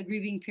that the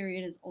grieving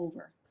period is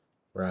over.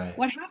 Right.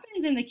 What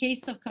happens in the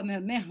case of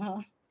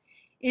Kamehameha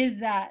is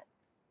that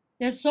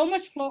there's so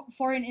much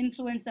foreign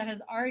influence that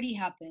has already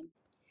happened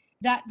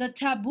that the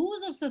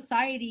taboos of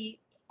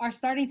society are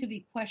starting to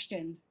be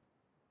questioned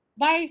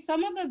by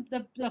some of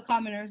the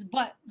commoners,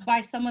 but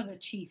by some of the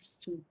chiefs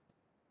too.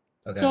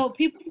 Okay. So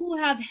people who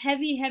have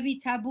heavy, heavy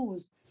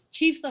taboos,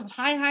 chiefs of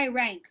high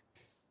rank,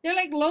 they're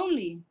like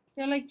lonely.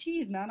 They're like,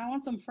 geez, man, I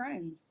want some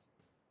friends.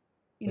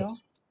 You Mm. know,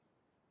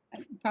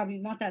 probably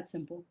not that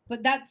simple,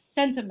 but that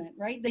sentiment,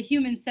 right? The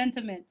human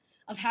sentiment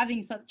of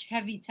having such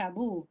heavy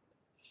taboo,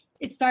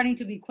 it's starting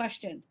to be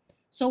questioned.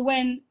 So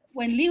when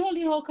Liho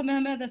Liho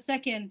Kamehameha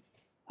II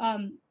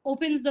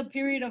opens the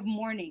period of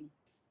mourning,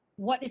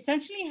 what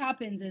essentially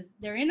happens is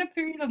they're in a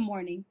period of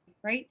mourning,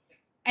 right?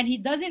 And he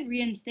doesn't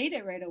reinstate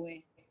it right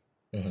away.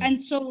 Hmm.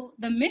 And so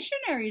the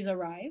missionaries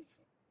arrive,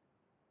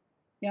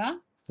 yeah,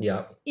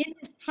 Yep. in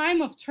this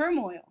time of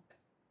turmoil.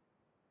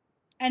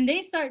 And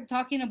they start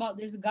talking about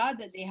this God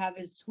that they have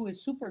is who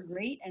is super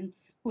great and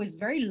who is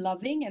very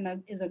loving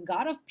and is a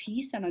God of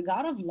peace and a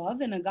God of love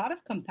and a God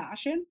of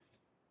compassion.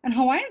 And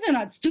Hawaiians are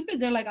not stupid.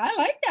 They're like, I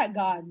like that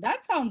God.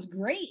 That sounds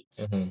great.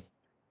 Hmm.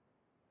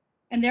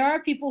 And there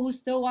are people who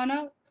still want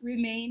to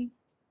remain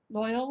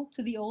loyal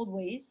to the old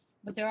ways,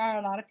 but there are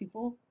a lot of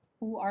people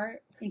who are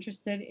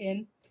interested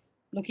in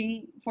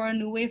looking for a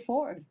new way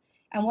forward.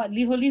 And what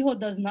Liho Liho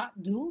does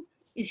not do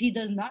is he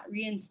does not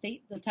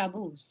reinstate the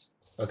taboos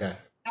Okay.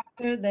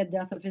 after the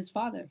death of his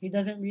father. He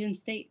doesn't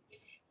reinstate,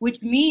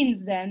 which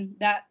means then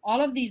that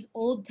all of these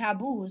old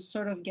taboos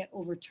sort of get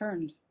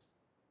overturned.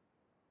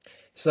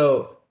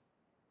 So,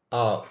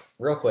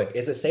 real quick,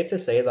 is it safe to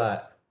say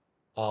that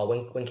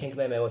when King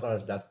Kamehameha was on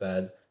his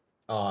deathbed,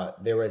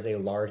 there was a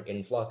large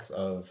influx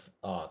of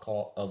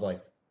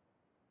like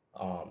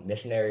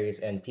missionaries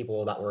and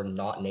people that were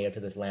not native to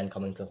this land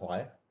coming to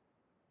Hawaii?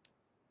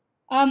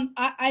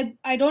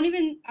 I don't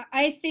even,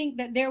 I think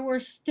that there were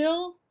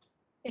still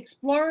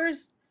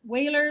explorers,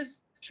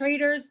 whalers,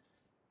 traders.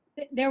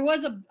 There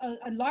was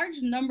a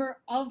large number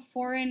of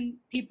foreign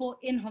people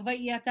in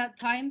Hawaii at that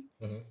time.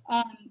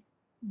 Hmm.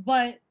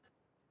 But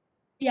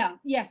yeah,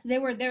 yes, they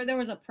were there. There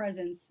was a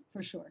presence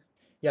for sure.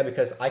 Yeah,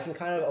 because I can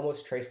kind of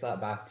almost trace that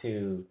back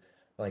to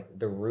like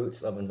the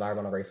roots of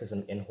environmental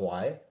racism in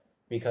Hawaii.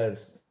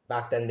 Because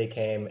back then they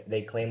came,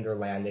 they claimed their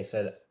land. They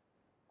said,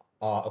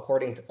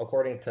 according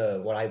to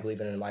what I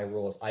believe in my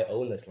rules, I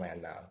own this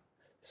land now.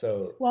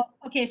 So, Well,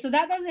 okay, so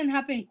that doesn't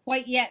happen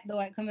quite yet, though,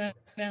 at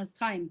Kamehameha's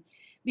time,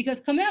 because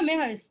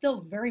Kamehameha is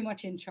still very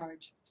much in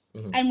charge.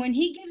 mhm, And when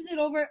he gives it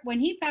over, when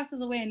he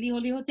passes away and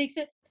Liho takes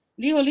it,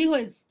 Liho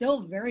is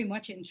still very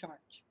much in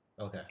charge.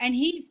 okay. And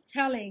he's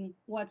telling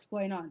what's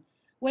going on.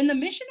 When the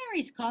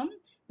missionaries come,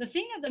 the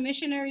thing that the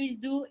missionaries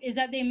do is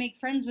that they make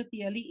friends with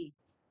the ali'i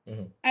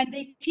Hmm. and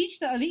they teach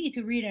the ali'i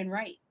to read and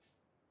write.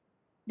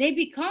 They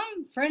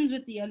become friends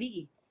with the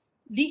ali'i.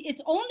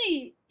 It's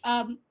only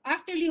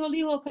after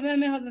Liho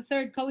Kamehameha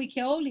III Kaui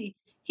Keoli,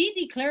 he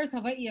declares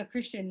Hawaii a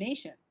Christian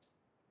nation,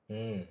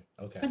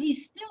 Okay. but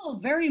he's still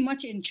very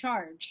much in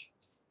charge.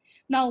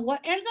 Now,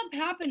 what ends up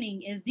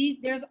happening is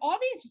there's all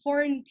these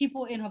foreign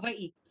people in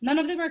Hawaii. None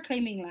of them are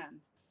claiming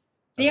land.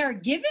 They Okay. are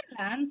given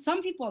land,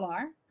 some people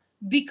are,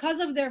 because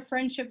of their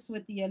friendships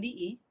with the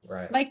ali'i,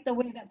 Right. like the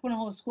way that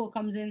Punahou School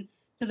comes in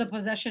to the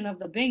possession of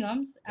the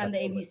Binghams Yeah, and the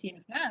totally.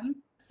 ABCFM,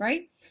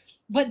 right?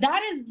 But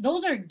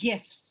those are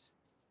gifts.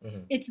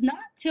 Hmm. It's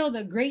not till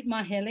the Great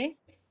Mahele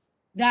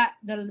that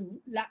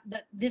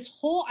that this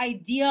whole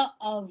idea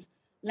of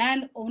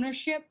land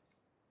ownership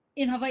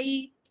in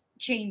Hawaii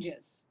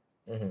changes.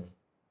 Hmm.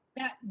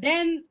 That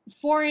then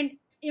foreign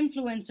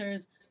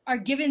influencers are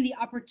given the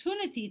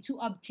opportunity to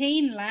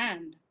obtain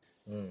land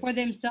Mm. for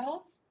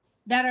themselves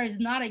that is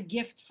not a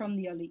gift from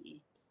the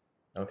ali'i.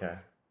 Okay.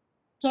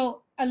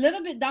 So a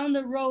little bit down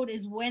the road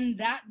is when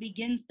that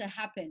begins to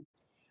happen.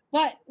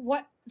 But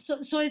what so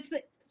it's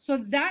so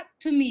that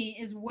to me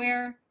is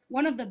where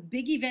one of the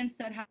big events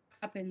that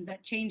happens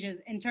that changes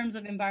in terms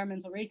of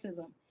environmental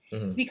racism.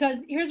 Hmm.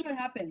 Because here's what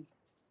happens.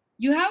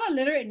 You have a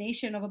literate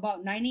nation of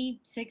about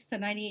 96 to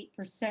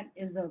 98%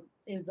 is the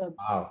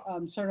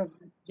Wow. sort of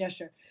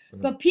gesture.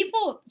 Hmm. But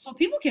people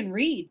can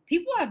read.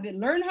 People have been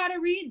learn how to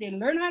read, they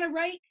learn how to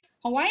write.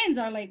 Hawaiians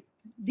are like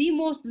the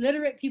most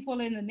literate people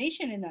in the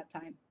nation in that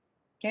time.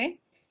 Okay?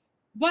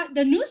 But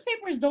the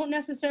newspapers don't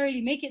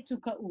necessarily make it to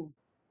Ka'u.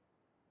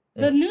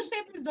 The Hmm.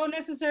 newspapers don't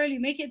necessarily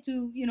make it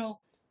to,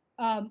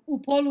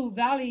 Upolu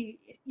Valley.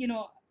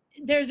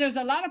 There's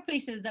a lot of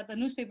places that the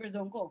newspapers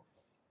don't go.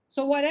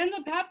 So what ends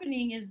up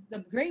happening is the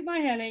Great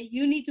Mahele,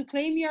 you need to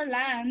claim your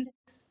land.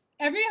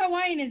 Every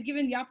Hawaiian is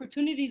given the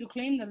opportunity to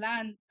claim the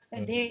land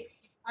that Hmm. they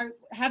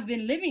have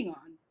been living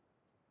on,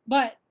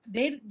 but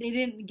they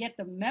didn't get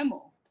the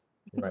memo,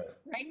 Right.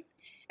 right?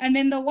 And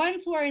then the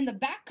ones who are in the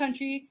back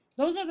country,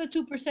 those are the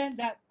 2%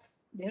 that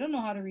they don't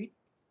know how to read.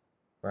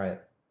 Right.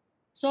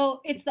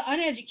 So it's the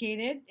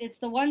uneducated, it's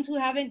the ones who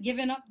haven't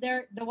given up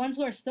the ones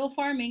who are still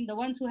farming, the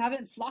ones who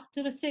haven't flocked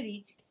to the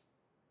city,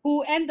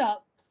 who end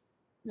up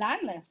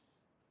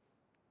landless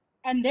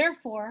and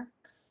therefore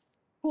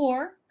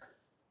poor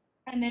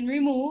and then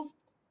removed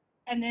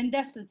and then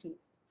destitute,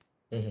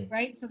 Hmm.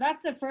 right? So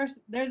that's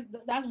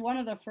one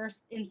of the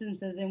first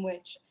instances in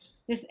which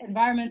this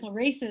environmental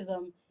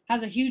racism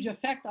has a huge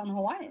effect on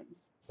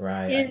Hawaiians.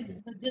 Right. I Is see.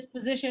 the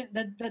disposition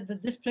the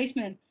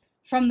displacement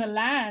from the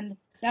land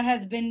that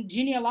has been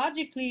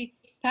genealogically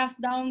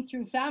passed down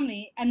through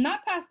family and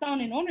not passed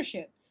down in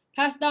ownership,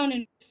 passed down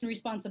in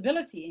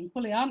responsibility in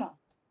kuleana.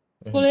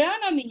 Hmm.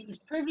 Kuleana means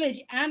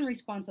privilege and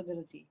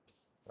responsibility.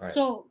 Right.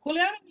 So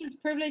kuleana means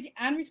privilege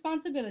and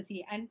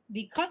responsibility, and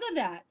because of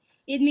that,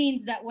 it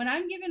means that when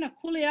I'm given a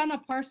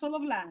kuleana parcel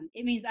of land,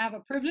 it means I have a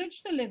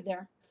privilege to live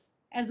there,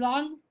 as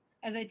long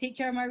as I take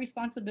care of my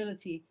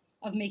responsibility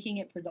of making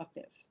it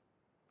productive.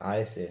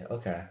 I see.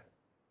 Okay.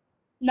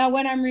 Now,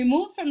 when I'm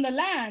removed from the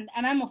land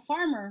and I'm a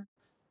farmer,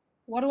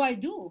 what do I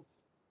do?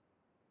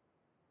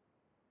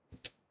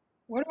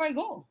 Where do I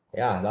go?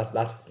 Yeah,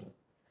 that's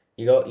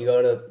you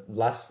go to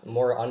less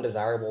more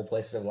undesirable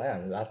places of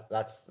land.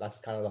 That's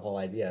kind of the whole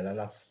idea. Then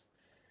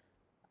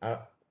I don't,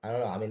 I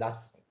don't know. I mean,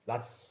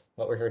 that's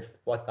what we're here.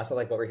 What that's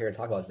like what we're here to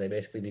talk about today,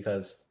 basically.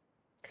 Because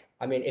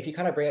I mean, if you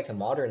kind of bring it to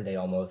modern day,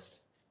 almost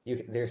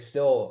there's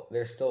still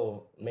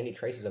many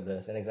traces of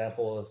this. An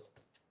example is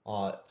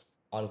uh,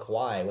 on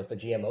Kauai with the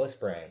GMO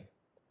spraying,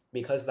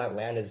 because that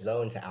land is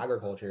zoned to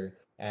agriculture,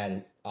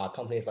 and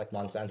companies like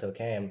Monsanto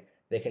came,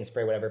 they can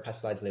spray whatever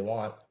pesticides they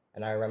want.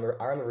 And I remember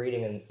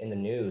reading in the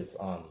news,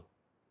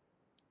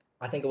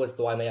 I think it was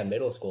the Waimea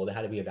Middle School, they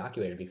had to be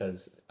evacuated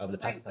because of the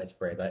Right, pesticide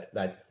spray right.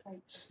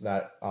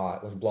 that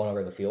was blown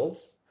over the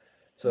fields.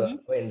 So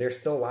Mm-hmm, I mean, there's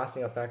still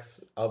lasting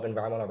effects of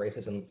environmental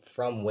racism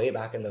from way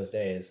back in those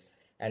days,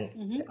 and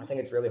mm-hmm. I think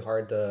it's really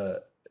hard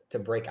to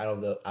break out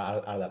of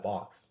that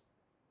box.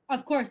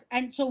 Of course.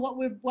 And so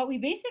what we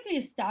basically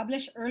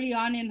established early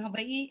on in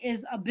Hawaii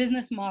is a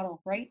business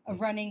model, right? Of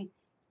running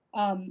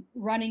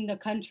the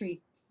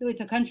country. It's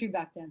a country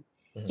back then.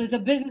 Mm-hmm. So it's a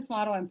business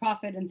model and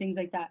profit and things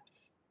like that.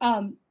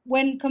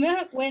 When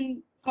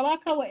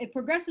Kalakaua, it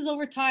progresses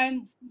over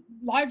time,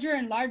 larger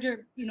and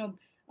larger,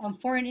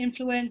 foreign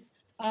influence,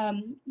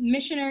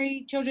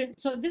 missionary children.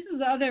 So this is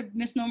the other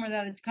misnomer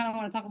that I kind of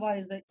want to talk about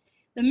is that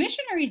the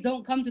missionaries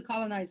don't come to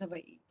colonize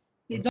Hawaii.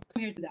 They Mhm. don't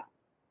come here to that.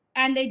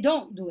 And they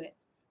don't do it.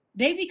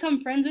 They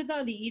become friends with the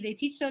ali'i. They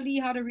teach the ali'i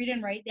how to read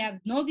and write. They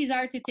have no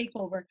desire to take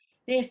over.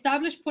 They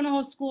establish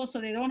Punahou schools so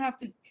they don't have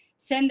to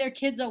send their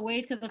kids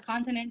away to the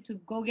continent to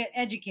go get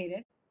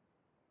educated,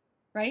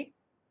 right?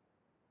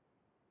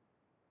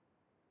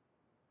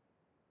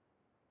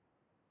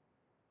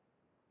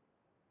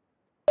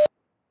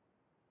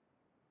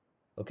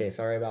 Okay,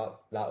 sorry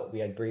about that. We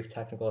had brief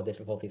technical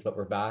difficulties, but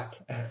we're back.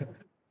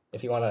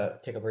 If you want to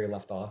pick up where you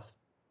left off.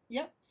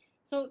 Yep.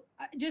 So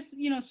just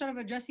sort of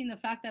addressing the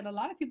fact that a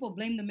lot of people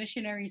blame the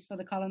missionaries for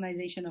the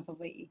colonization of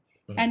Hawaii,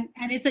 Mhm.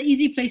 and it's an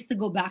easy place to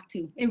go back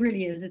to. It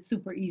really is. It's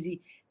super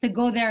easy to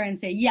go there and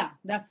say, yeah,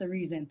 that's the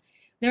reason.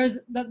 There's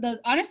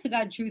the honest to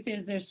God truth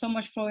is there's so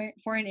much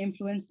foreign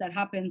influence that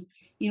happens,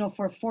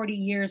 for 40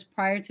 years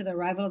prior to the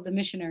arrival of the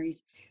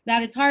missionaries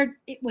that it's hard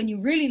when you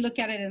really look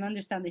at it and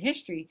understand the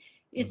history.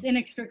 It's Mhm.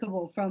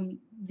 inextricable from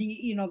the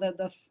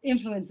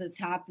influence that's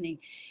happening,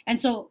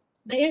 and so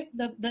the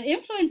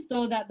influence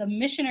though that the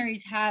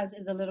missionaries has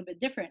is a little bit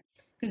different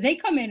because they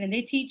come in and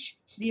they teach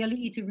the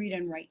ali'i to read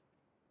and write,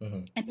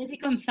 Mhm. and they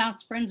become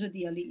fast friends with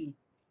the ali'i,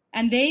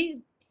 and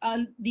the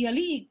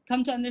ali'i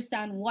come to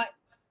understand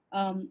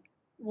um,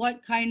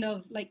 what kind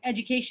of like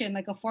education,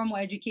 like a formal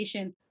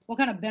education, what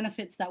kind of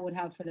benefits that would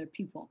have for their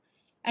people,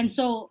 and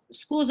so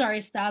schools are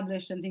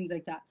established and things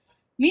like that.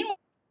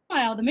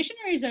 Meanwhile, the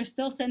missionaries are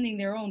still sending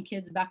their own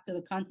kids back to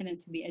the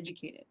continent to be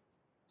educated.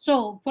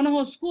 So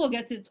Punahou School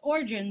gets its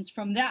origins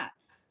from that,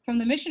 from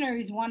the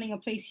missionaries wanting a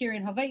place here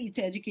in Hawaii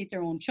to educate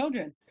their own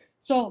children.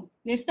 So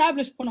they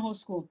established Punahou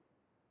School.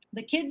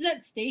 The kids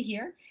that stay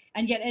here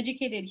and get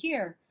educated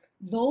here,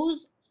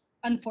 those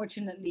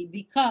unfortunately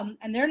become,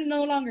 and they're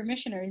no longer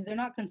missionaries, they're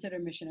not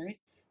considered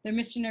missionaries, they're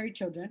missionary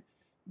children.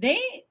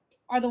 They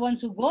are the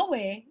ones who go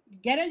away,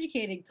 get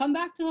educated, come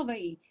back to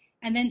Hawaii,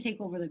 and then take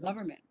over the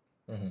government.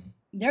 Mhm.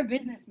 They're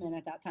businessmen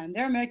at that time.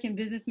 They're American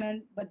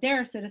businessmen, but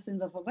they're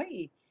citizens of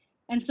Hawaii.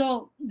 And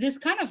so this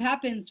kind of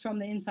happens from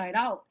the inside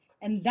out.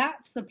 And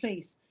that's the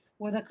place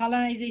where the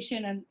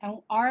colonization and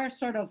our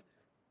sort of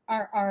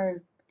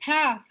our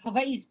path,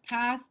 Hawaii's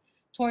path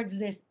towards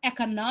this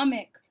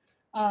economic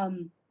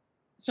um,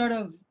 sort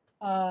of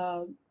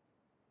uh,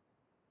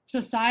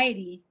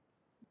 society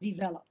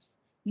develops.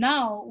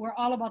 Now we're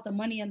all about the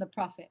money and the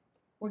profit.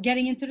 We're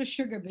getting into the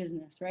sugar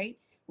business, right?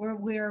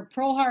 We're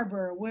pro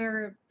harbor,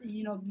 where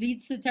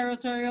leads to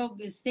territorial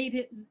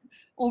state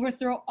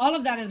overthrow. All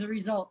of that is a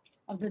result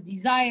of the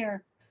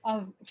desire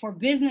of for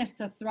business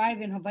to thrive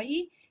in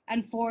Hawaii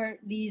and for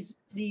these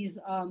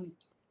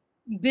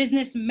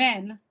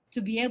businessmen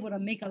to be able to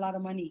make a lot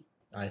of money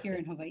I here see.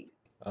 in Hawaii.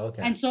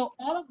 Okay. And so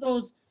all of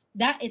those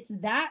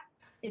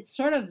it's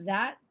sort of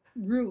that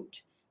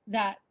route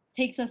that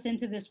takes us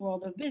into this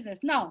world of business.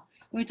 Now,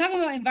 when we're talking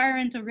about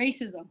environmental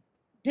racism,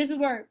 this is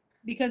where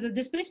because the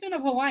displacement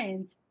of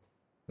Hawaiians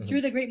Mhm.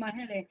 through the Great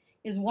Mahele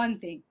is one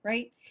thing,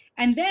 right?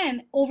 And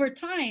then over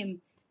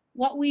time,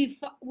 what we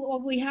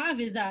have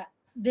is that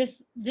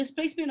this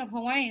displacement of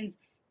Hawaiians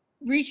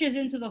reaches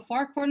into the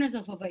far corners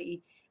of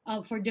Hawaii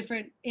for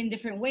different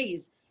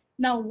ways.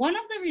 Now, one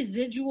of the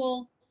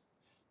residual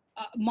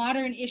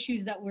modern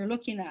issues that we're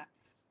looking at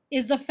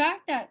is the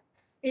fact that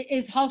it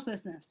is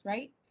houselessness,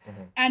 right?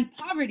 Mhm. And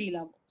poverty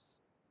levels.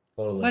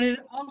 Totally. But it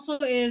also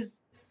is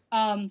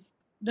um,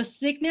 the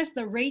sickness,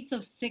 the rates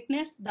of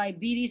sickness,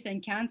 diabetes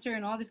and cancer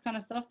and all this kind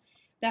of stuff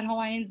that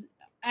Hawaiians,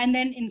 and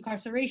then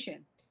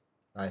incarceration.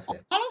 I see.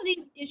 All of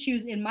these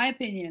issues, in my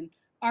opinion,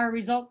 are a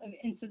result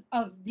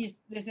of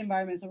this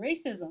environmental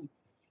racism. Mhm.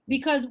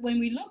 Because when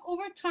we look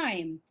over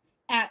time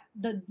at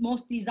the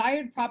most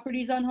desired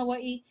properties on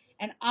Hawaii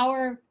and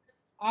our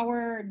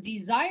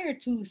desire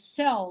to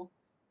sell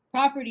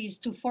properties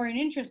to foreign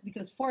interests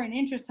because foreign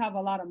interests have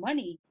a lot of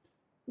money,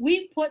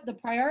 we've put the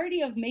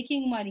priority of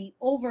making money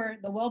over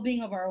the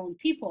well-being of our own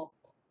people.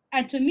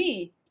 And to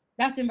me,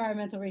 that's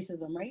environmental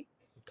racism, right?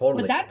 But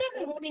Totally. that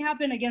doesn't only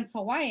happen against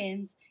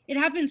Hawaiians. It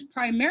happens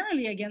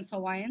primarily against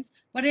Hawaiians,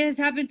 but it has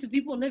happened to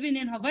people living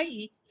in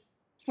Hawaii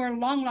for a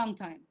long, long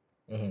time.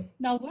 Mhm.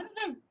 Now,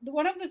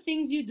 one of the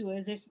things you do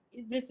is if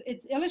this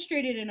it's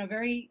illustrated in a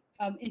very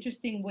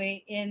interesting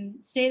way in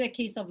say the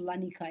case of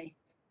Lanikai,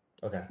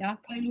 Okay. yeah,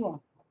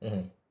 Kailua,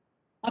 Mhm.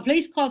 a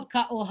place called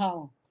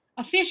Ka'ohao,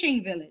 a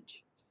fishing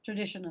village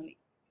traditionally.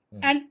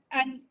 Mhm.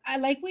 And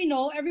like we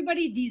know,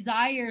 everybody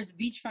desires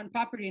beachfront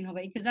property in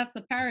Hawaii because that's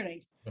the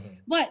paradise. Mhm.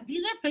 But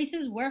these are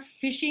places where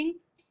fishing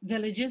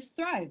villages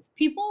thrive.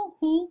 People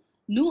who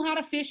knew how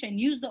to fish and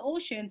use the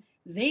ocean,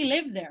 they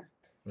live there.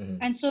 Mhm.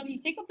 And so you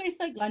take a place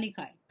like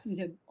Lanikai, you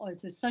say, oh,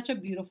 it's just such a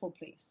beautiful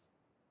place.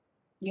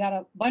 You got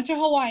a bunch of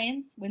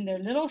Hawaiians with their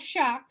little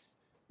shacks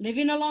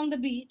living along the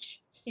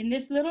beach in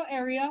this little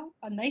area,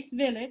 a nice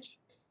village.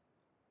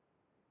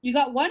 You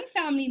got one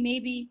family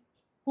maybe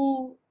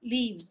who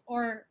leaves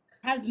or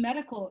has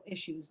medical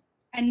issues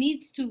and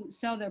needs to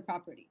sell their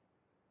property.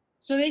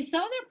 So they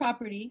sell their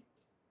property,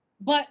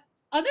 but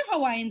other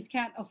Hawaiians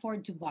can't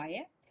afford to buy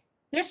it.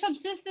 Their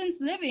subsistence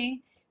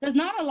living does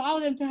not allow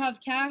them to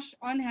have cash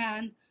on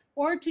hand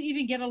or to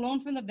even get a loan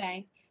from the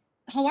bank.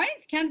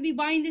 Hawaiians can't be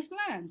buying this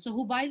land. So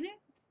who buys it?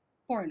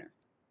 Foreigner.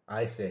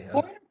 I see. Okay.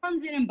 Foreigner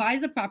comes in and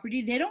buys the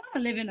property. They don't want to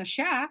live in a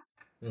shack,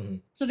 Mm-hmm.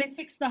 so they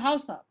fix the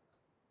house up.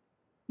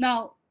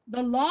 Now,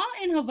 the law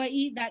in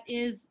Hawaii that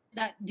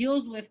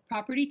deals with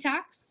property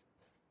tax,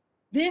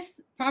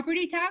 this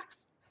property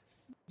tax,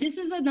 this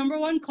is the number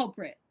one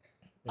culprit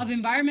of Mm-hmm.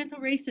 environmental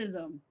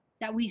racism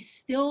that we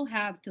still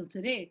have till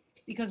today.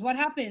 Because what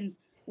happens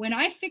when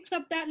I fix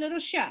up that little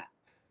shack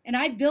and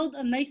I build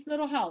a nice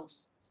little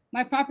house,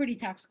 my property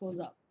tax goes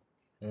up.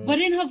 Mm-hmm. But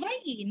in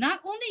Hawaii,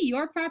 not only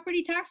your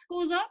property tax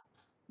goes up,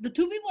 the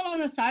two people on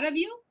the side of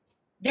you,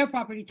 their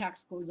property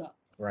tax goes up.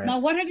 Right. Now,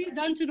 what have you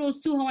done to those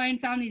two Hawaiian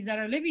families that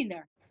are living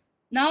there?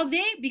 Now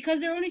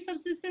because they're only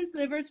subsistence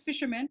livers,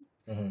 fishermen,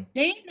 Mm-hmm.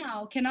 they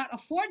now cannot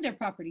afford their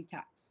property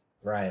tax.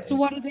 Right. So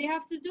what do they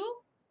have to do?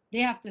 They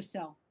have to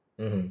sell.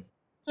 Mm-hmm.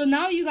 So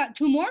now you got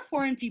two more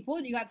foreign people,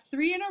 you got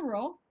three in a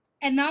row,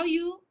 and now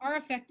you are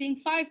affecting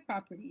five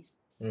properties.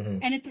 Mm-hmm.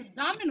 And it's a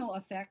domino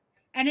effect,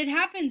 and it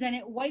happens and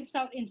it wipes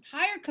out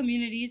entire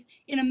communities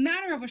in a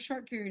matter of a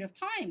short period of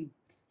time.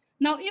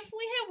 Now, if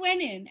we had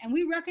went in and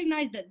we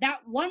recognized that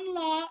that one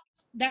law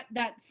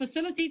that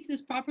facilitates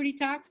this property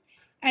tax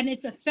and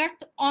its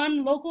effect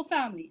on local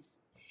families,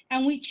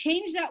 and we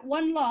changed that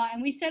one law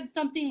and we said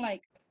something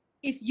like,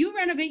 if you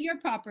renovate your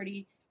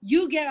property,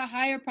 you get a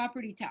higher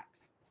property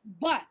tax.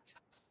 But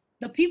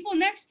the people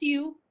next to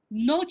you,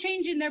 no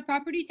change in their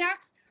property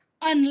tax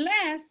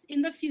unless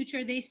in the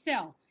future they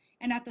sell.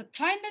 And at the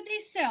time that they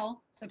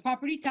sell, the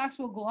property tax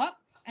will go up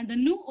and the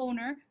new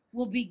owner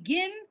will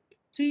begin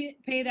to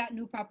pay that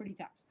new property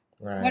tax.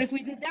 Right. What if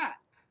we did that?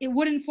 It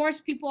wouldn't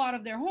force people out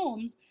of their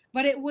homes,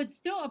 but it would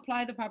still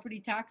apply the property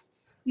tax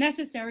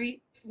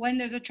necessary when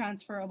there's a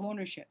transfer of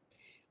ownership.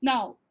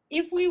 Now,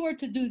 if we were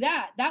to do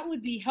that, that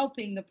would be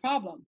helping the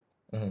problem.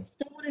 Mm-hmm.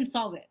 Still wouldn't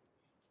solve it.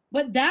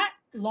 But that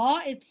law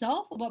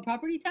itself about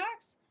property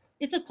tax,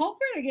 it's a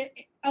culprit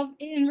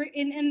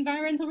in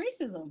environmental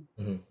racism.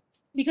 Mm-hmm.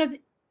 Because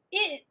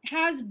it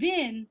has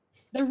been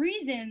the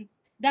reason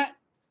that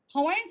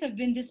Hawaiians have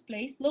been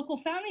displaced, local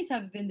families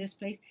have been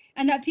displaced,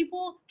 and that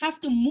people have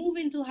to move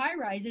into high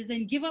rises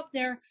and give up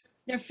their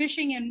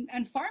fishing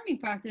and farming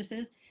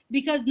practices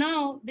because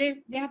now they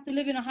have to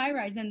live in a high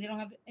rise and they don't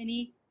have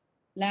any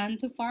land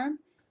to farm.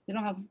 They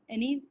don't have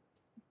any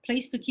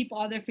place to keep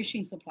all their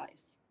fishing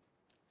supplies.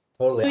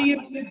 Totally. So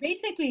you're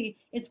basically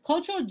it's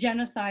cultural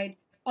genocide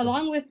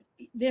along with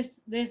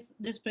this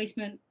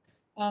displacement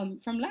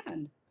from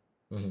land.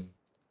 Mm-hmm.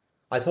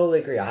 I totally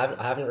agree. I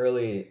hadn't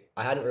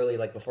really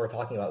like before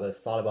talking about this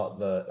thought about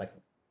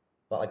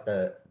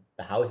the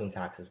housing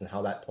taxes and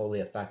how that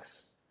totally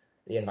affects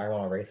the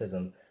environmental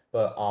racism.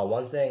 But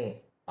one thing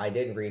I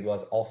did read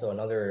was also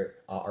another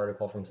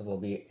article from Civil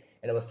Beat,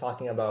 and it was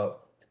talking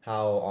about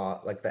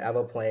how like the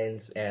Ewa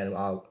Plains and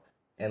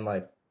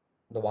like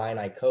the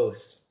Waianae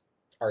Coast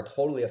are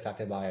totally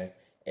affected by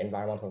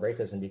environmental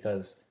racism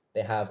because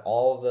they have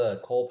all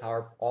the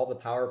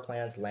power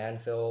plants,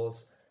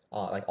 landfills,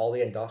 like all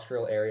the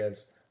industrial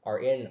areas are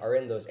in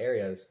those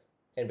areas.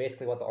 And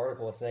basically, what the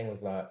article was saying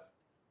was that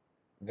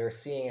they're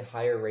seeing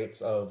higher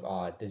rates of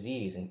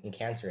disease and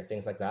cancer and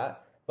things like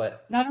that.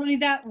 But Not only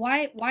that,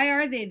 why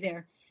are they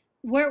there?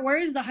 Where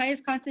is the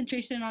highest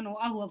concentration on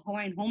Oahu of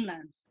Hawaiian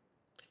homelands?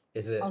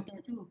 is it Out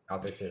there too.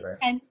 out there too,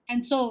 right?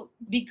 And so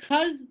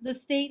because the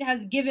state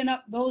has given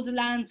up those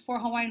lands for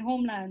Hawaiian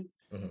homelands,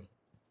 Hmm.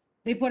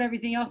 they put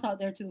everything else out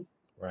there too.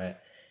 Right.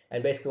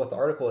 And basically, what the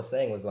article was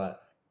saying was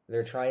that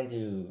they're trying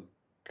to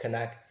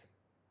connect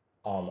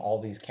all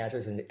these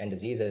cancers and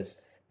diseases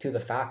to the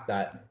fact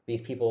that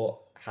these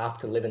people have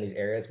to live in these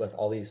areas with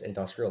all these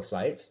industrial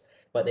sites,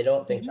 but they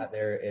don't think Hmm. that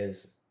there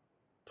is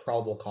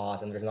probable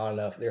cause and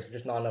there's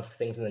just not enough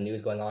things in the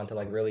news going on to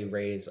like really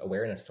raise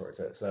awareness towards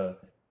it. So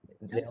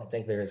they Yep. don't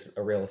think there's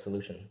a real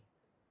solution.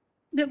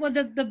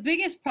 The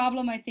biggest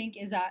problem I think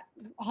is that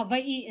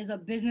Hawaii is a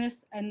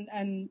business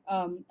and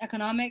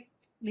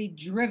economically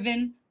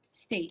driven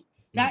state.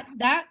 Mhm.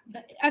 That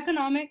the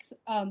economics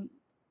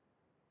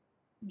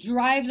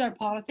drives our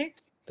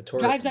politics, The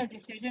drives tourism. our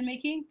decision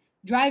making,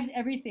 drives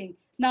everything.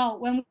 Now,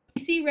 when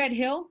we see Red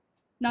Hill,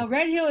 now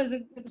Red Hill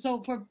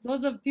so for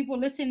those of people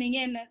listening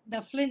in,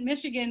 the Flint,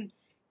 Michigan,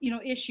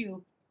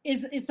 issue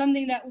is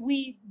something that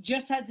we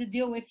just had to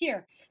deal with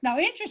here. Now,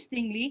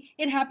 interestingly,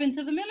 it happened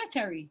to the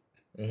military,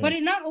 Hmm. but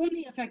it not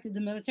only affected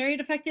the military,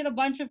 it affected a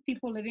bunch of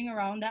people living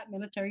around that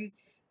military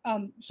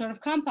sort of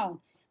compound.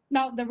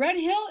 Now, the Red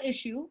Hill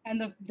issue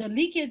and the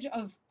leakage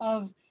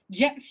of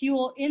jet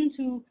fuel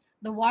into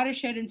the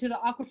watershed, into the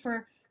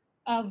aquifer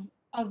of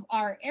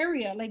our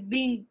area, like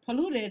being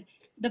polluted,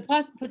 the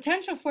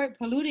potential for it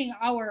polluting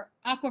our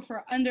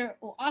aquifer under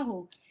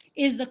Oahu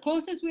is the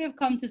closest we have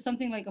come to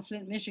something like a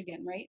Flint,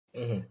 Michigan, right?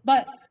 Hmm.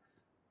 But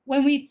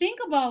when we think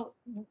about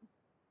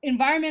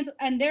environmental,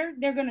 and they're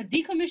going to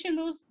decommission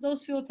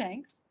those fuel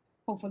tanks,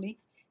 hopefully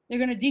they're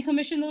going to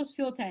decommission those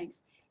fuel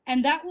tanks,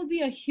 And that would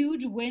be a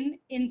huge win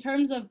in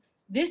terms of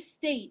this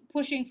state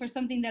pushing for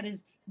something that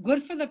is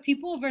good for the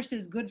people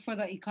versus good for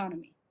the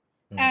economy.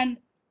 Mhm. And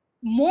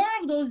more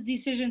of those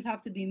decisions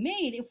have to be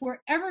made if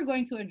we're ever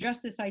going to address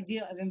this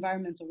idea of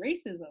environmental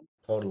racism.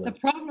 The Totally.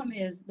 problem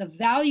is the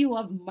value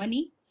of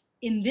money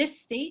in this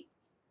state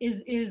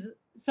is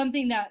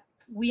something that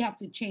we have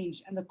to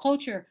change, and the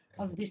culture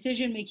of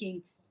decision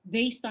making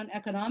based on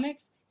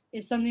economics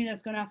is something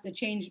that's going to have to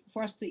change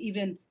for us to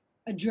even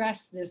address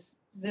this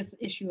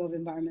issue of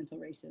environmental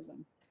racism.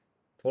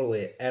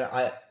 Totally. And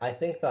I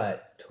think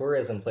that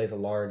tourism plays a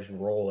large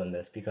role in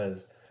this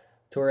because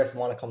tourists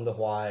want to come to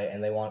Hawaii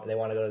and they want to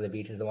go to the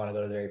beaches, they want to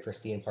go to the very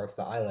pristine parts of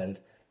the island.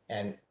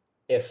 And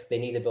if they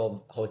need to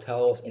build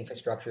hotels,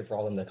 infrastructure for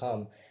all them to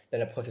come,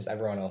 then it pushes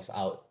everyone else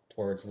out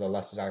towards the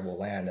less desirable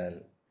land.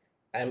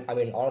 And I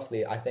mean,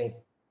 honestly, I think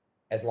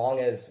as long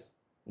as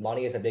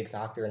money is a big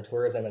factor and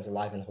tourism is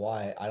alive in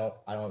Hawaii, I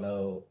don't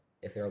know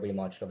if there will be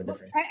much of a Well,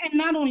 difference. and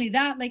not only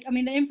that, like, I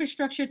mean, the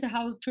infrastructure to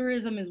house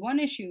tourism is one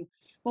issue,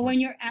 but Mm, when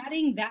you're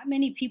adding that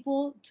many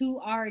people to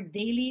our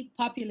daily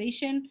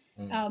population,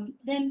 mm,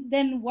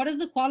 then what does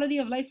the quality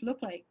of life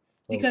look like?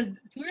 totally. Because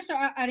tourists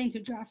are adding to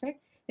traffic,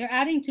 they're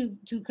adding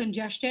to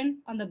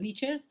congestion on the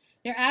beaches,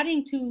 they're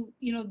adding to,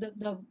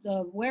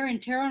 the wear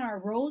and tear on our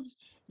roads.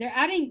 They're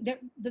adding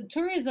the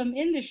tourism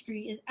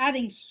industry is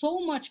adding so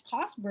much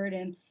cost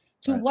burden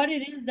to Right. what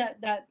it is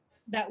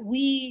that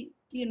we,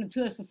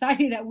 to a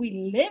society that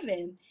we live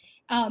in.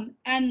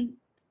 And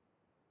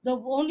the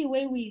only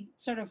way we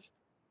sort of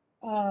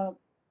uh,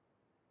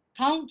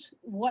 count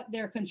what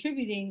they're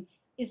contributing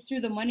is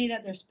through the money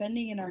that they're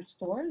spending in our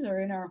stores or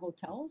in our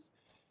hotels.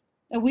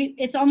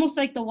 It's almost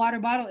like the water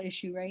bottle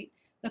issue, right?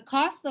 The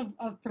cost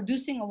of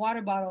producing a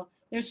water bottle,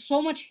 there's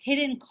so much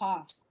hidden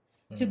cost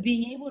to Mm,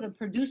 being able to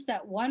produce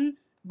that one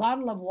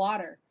bottle of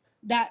water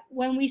that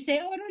when we say,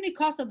 oh, it only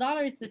costs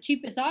 $1, it's the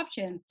cheapest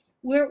option,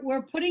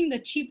 we're putting the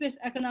cheapest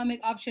economic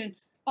option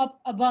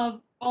up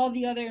above all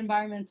the other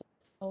environmental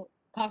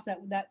costs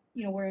that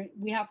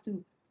we have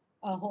to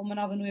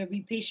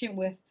be patient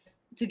with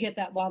to get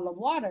that bottle of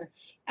water.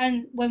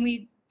 And when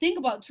we think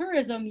about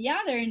tourism, yeah,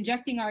 they're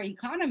injecting our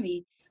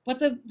economy, but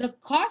the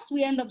cost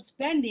we end up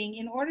spending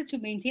in order to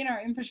maintain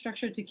our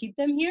infrastructure to keep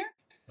them here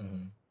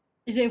mhm.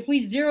 is, if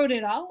we zeroed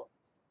it out,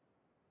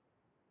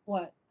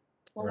 what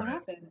what would Right.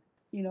 happen?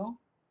 You know,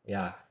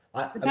 Yeah. the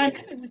I mean,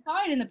 pandemic, we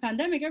saw it in the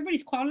pandemic.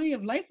 Everybody's quality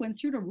of life went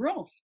through the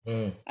roof.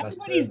 that's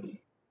Everybody's true.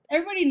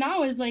 everybody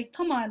now is like,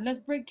 come on, let's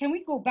break. Can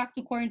we go back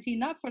to quarantine?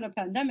 Not for the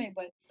pandemic,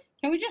 but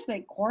can we just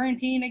like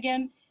quarantine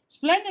again?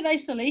 Splendid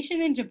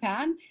isolation in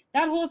Japan.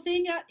 That whole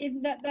thing,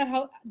 that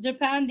how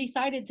Japan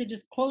decided to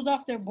just close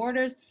off their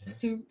borders Mhm.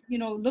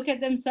 to look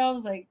at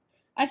themselves. Like,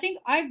 I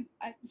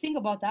think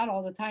about that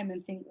all the time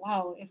and think,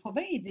 wow, if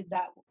Hawaii did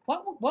that,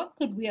 what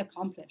could we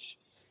accomplish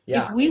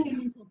Yeah, if I we mean,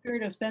 went into a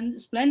period of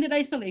splendid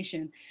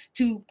isolation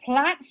to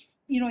plant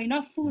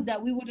enough food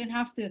that we wouldn't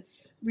have to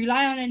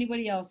rely on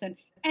anybody else, and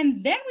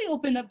then we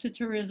opened up to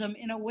tourism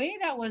in a way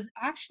that was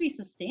actually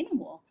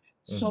sustainable.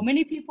 So mhm.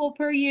 many people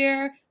per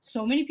year,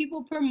 so many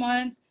people per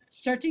month,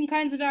 certain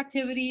kinds of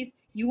activities.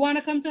 You want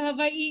to come to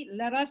Hawaii?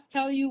 Let us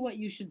tell you what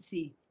you should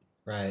see.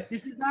 Right.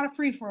 This is not a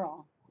free for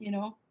all.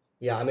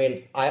 Yeah, I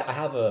mean, I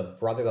have a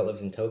brother that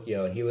lives in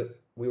Tokyo, and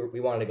we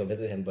wanted to go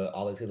visit him, but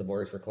obviously the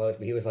borders were closed.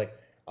 But he was like,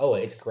 "Oh,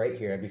 it's great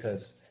here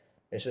because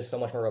it's just so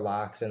much more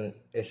relaxed, and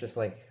it's just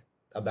like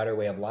a better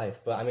way of life."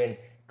 But I mean,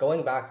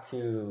 going back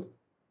to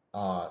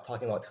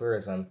talking about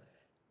tourism,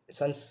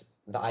 since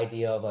the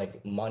idea of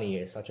like money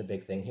is such a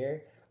big thing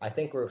here, I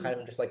think we're kind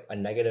of just like a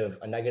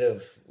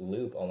negative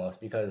loop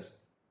almost because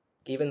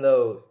even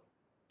though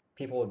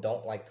people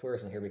don't like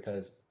tourism here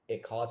because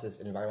it causes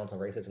environmental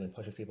racism and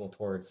pushes people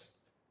towards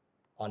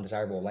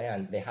undesirable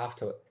land, they have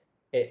to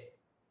it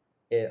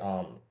it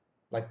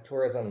like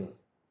tourism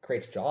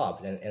creates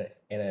jobs and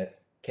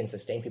it can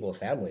sustain people's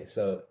families.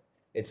 So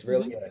it's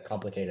really Mm-hmm. a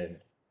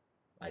complicated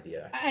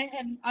idea, I think.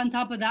 And on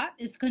top of that,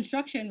 it's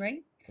construction,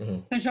 right? Hmm.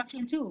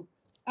 Construction too.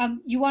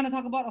 You want to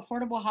talk about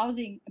affordable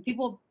housing?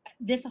 People,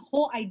 this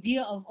whole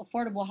idea of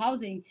affordable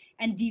housing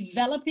and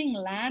developing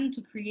land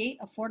to create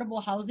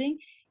affordable housing,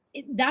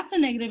 that's a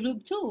negative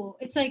loop too.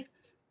 It's like,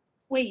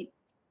 wait,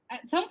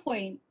 at some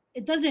point,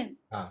 it doesn't.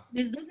 Ah,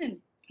 This doesn't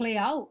play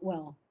out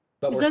well.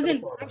 but This we're so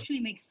doesn't far. actually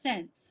make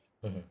sense.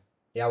 Mhm.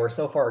 Yeah, we're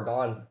so far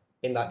gone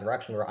in that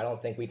direction where I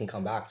don't think we can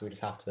come back. So we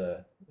just have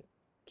to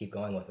keep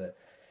going with it.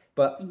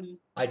 But Hmm.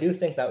 I do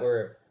think that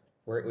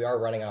we are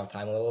running out of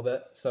time a little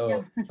bit. Yeah.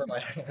 So for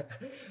my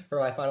for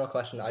my final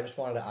question, I just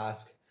wanted to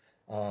ask,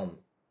 um,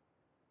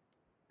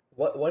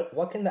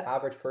 what can the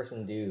average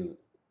person do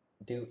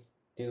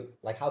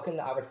like how can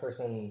the average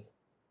person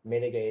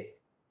mitigate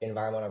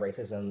environmental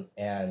racism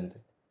and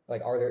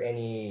like are there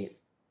any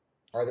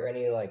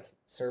like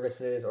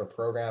services or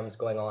programs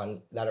going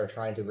on that are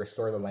trying to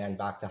restore the land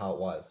back to how it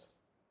was?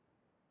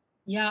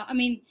 Yeah. I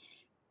mean,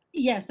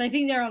 yes, I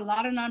think there are a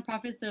lot of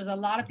nonprofits. There's a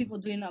lot of people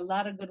doing a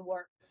lot of good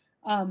work.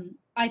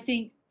 I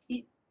think,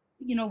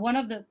 one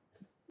of the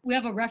we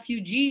have a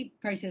refugee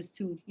crisis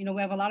too. We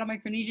have a lot of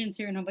Micronesians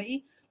here in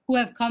Hawaii who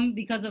have come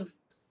because of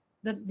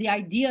the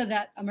idea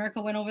that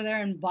America went over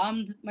there and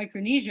bombed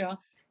Micronesia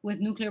with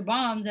nuclear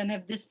bombs and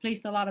have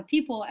displaced a lot of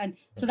people. And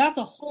so that's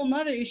a whole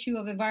nother issue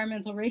of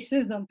environmental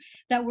racism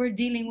that we're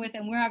dealing with,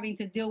 and we're having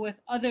to deal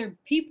with other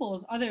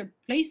people's, other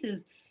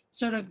places,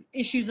 sort of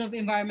issues of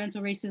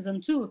environmental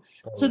racism too.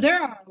 So Totally. there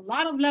are a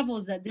lot of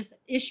levels that this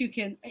issue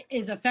can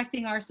is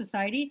affecting our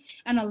society,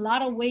 and a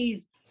lot of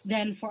ways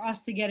then for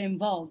us to get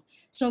involved.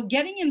 So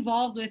getting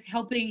involved with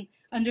helping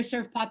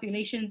underserved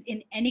populations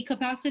in any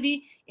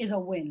capacity is a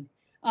win.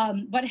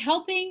 But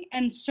helping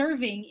and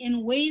serving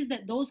in ways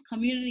that those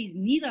communities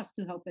need us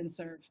to help and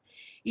serve,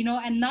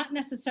 and not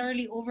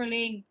necessarily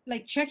overlaying,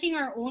 like checking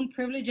our own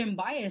privilege and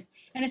bias.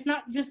 And it's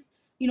not just,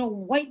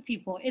 white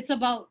people,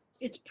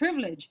 it's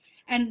privilege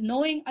and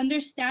knowing,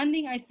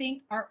 understanding, I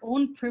think, our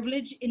own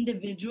privilege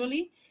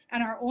individually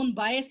and our own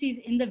biases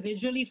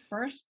individually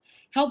first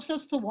helps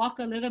us to walk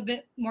a little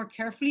bit more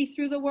carefully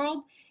through the world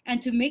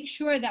and to make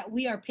sure that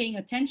we are paying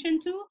attention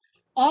to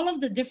all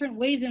of the different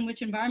ways in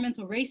which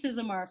environmental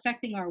racism are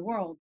affecting our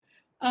world.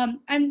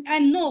 And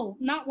no,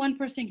 not one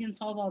person can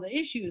solve all the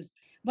issues,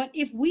 but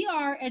if we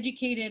are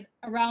educated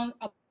around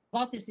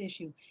about this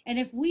issue, and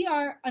if we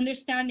are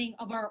understanding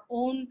of our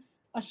own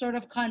sort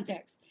of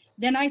context,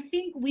 then I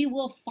think we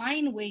will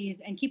find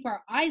ways and keep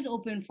our eyes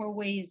open for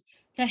ways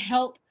to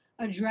help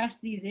address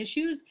these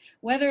issues,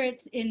 whether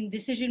it's in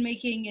decision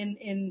making,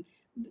 in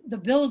the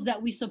bills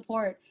that we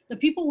support, the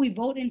people we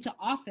vote into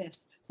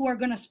office who are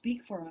going to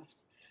speak for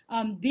us.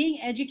 Being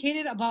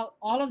educated about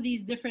all of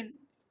these different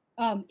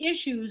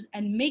issues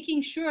and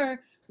making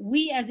sure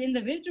we as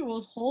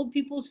individuals hold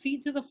people's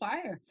feet to the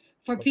fire.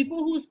 For people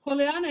whose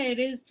koleana it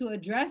is to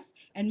address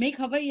and make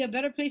Hawaii a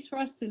better place for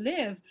us to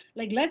live,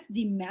 like let's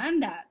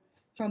demand that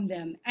from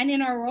them. And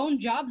in our own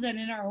jobs and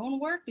in our own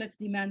work, let's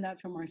demand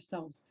that from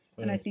ourselves.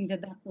 And I Mm. think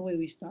that that's the way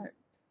we start.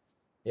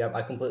 Yep,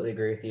 I completely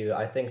agree with you.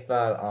 I think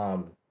that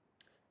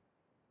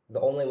the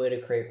only way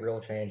to create real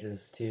change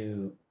is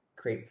to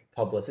create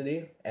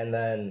publicity, and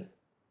then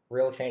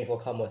real change will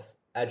come with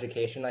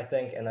education, I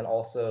think, and then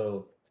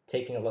also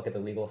taking a look at the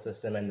legal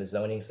system and the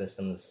zoning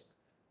systems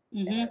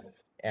Mm-hmm.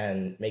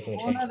 and making a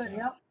Whole change in other, that.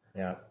 yep.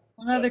 Yeah.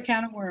 Whole other But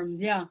can of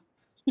worms. Yeah.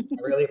 I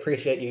really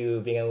appreciate you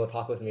being able to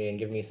talk with me and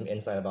give me some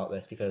insight about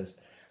this because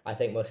I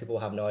think most people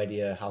have no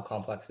idea how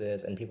complex it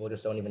is, and people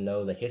just don't even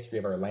know the history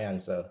of our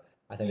land. So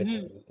I think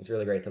Mm-hmm. it's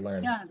really great to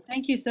learn. Yeah.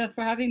 Thank you, Seth,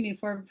 for having me,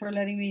 for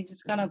letting me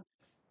just kind of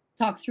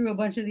talk through a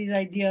bunch of these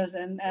ideas,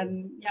 and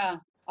yeah,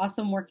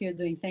 awesome work you're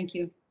doing. Thank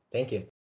you. Thank you.